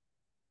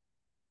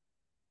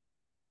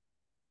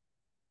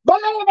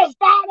 Believe it's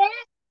thou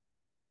this?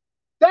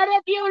 That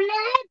if you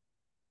live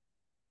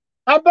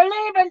and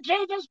believe in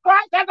Jesus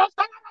Christ as the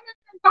Son of the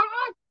living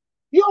God,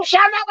 you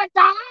shall never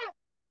die.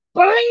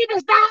 Believe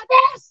it's thou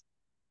this?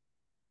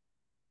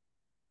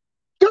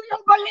 Do you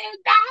believe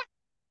that?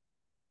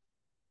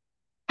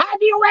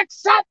 Have you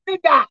accepted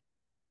that?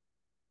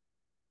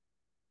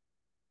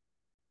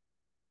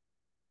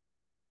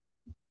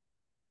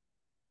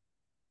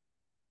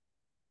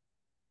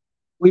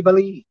 We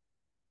believe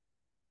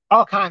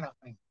all kind of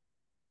things.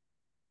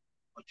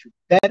 But you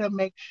better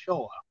make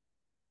sure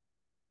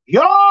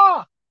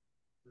your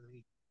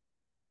belief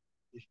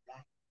is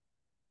that.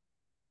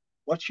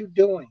 What you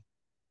doing?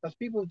 Because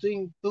people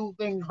do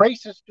things,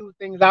 racists do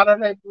things out of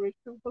their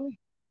true belief.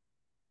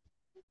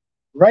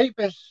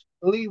 Rapists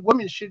believe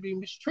women should be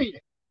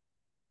mistreated.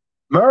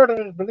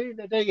 Murderers believe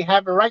that they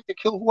have a right to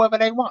kill whoever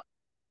they want.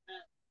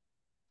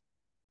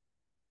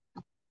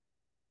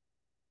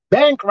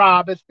 Bank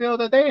robbers feel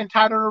that they're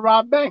entitled to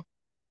rob banks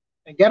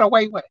and get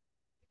away with it.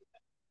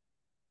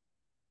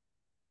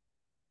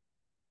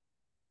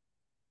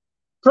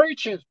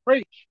 Preachers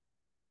preach.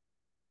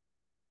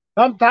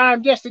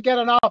 Sometimes just to get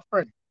an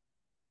offering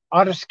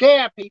or to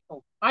scare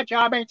people. My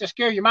job ain't to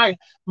scare you.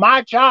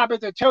 My job is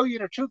to tell you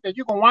the truth that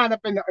you can wind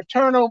up in the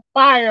eternal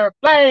fire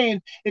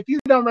flame if you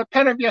don't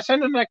repent of your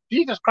sin and let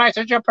Jesus Christ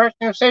as your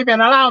personal Savior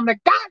and allow Him to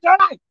guide your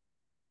life.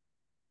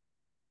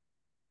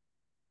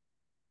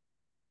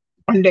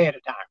 One day at a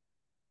time.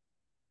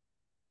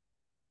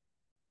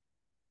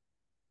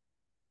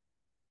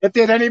 If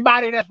there's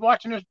anybody that's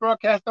watching this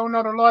broadcast don't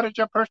know the Lord as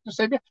your personal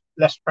Savior,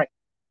 let's pray.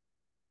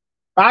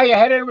 Bow your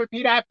head and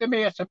repeat after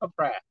me a simple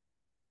prayer.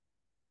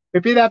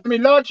 Repeat after me.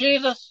 Lord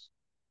Jesus,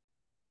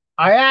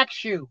 I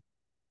ask you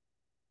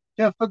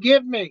to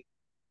forgive me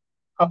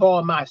of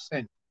all my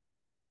sins.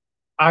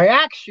 I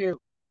ask you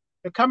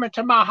to come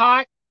into my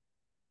heart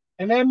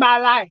and in my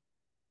life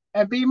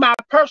and be my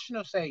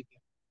personal Savior.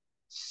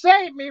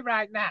 Save me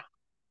right now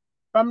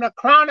from the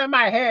crown of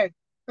my head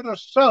to the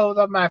soles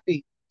of my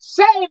feet.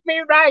 Save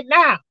me right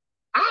now.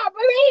 I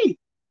believe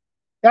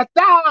that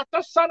thou art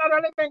the Son of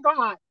the living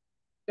God,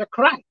 the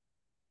Christ.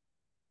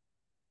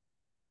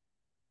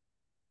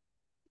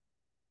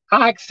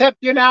 I accept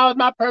you now as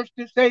my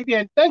personal Savior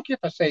and thank you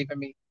for saving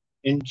me.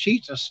 In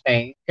Jesus'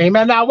 name,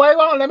 amen. Now, wait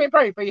on, let me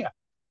pray for you.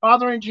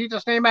 Father, in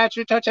Jesus' name, I ask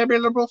you to touch every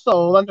liberal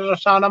soul under the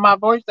sound of my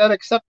voice that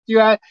accepts you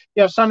as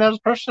your Son as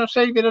personal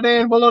Savior today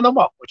and willing to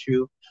walk with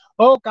you.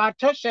 Oh, God,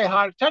 touch their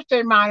heart, touch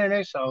their mind and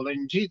their soul.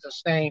 In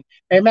Jesus' name,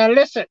 amen.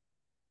 Listen,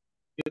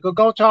 you can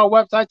go to our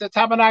website, the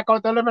Tabernacle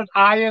Deliverance,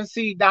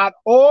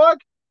 inc.org.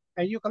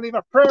 and you can leave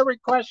a prayer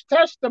request,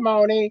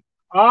 testimony,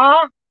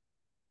 or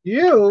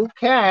you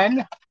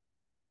can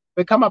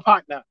become a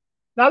partner.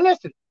 Now,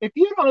 listen, if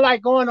you don't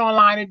like going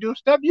online and do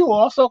stuff, you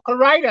also can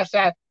write us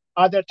at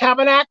the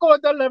Tabernacle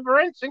of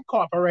Deliverance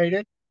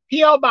Incorporated,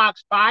 P.O.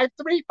 Box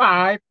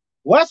 535,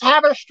 West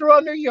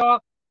Haverstraw, New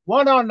York,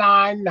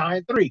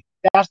 10993.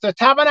 That's the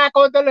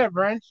Tabernacle of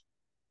Deliverance,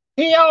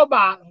 P.O.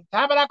 Box,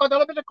 Tabernacle of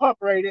Deliverance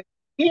Incorporated,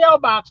 P.O.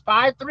 Box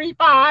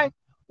 535,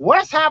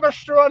 West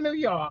Haverstraw, New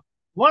York,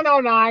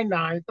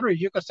 10993.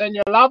 You can send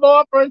your love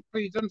offering,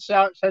 please don't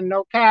send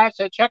no cash,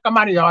 and check a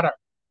money order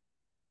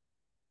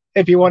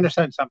if you want to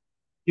send something.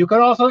 You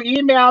can also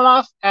email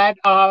us at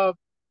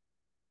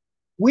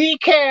we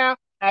care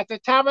at the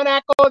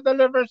Tabernacle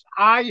Deliverance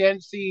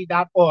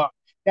Inc.org.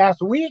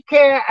 That's we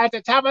care at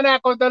the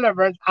Tabernacle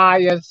Deliverance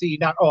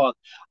Inc.org.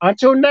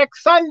 Until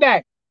next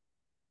Sunday,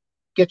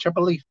 get your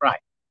belief right.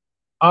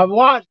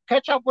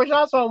 Catch up with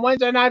us on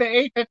Wednesday night at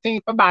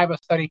 8:15 for Bible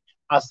study.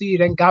 I'll see you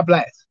then. God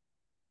bless.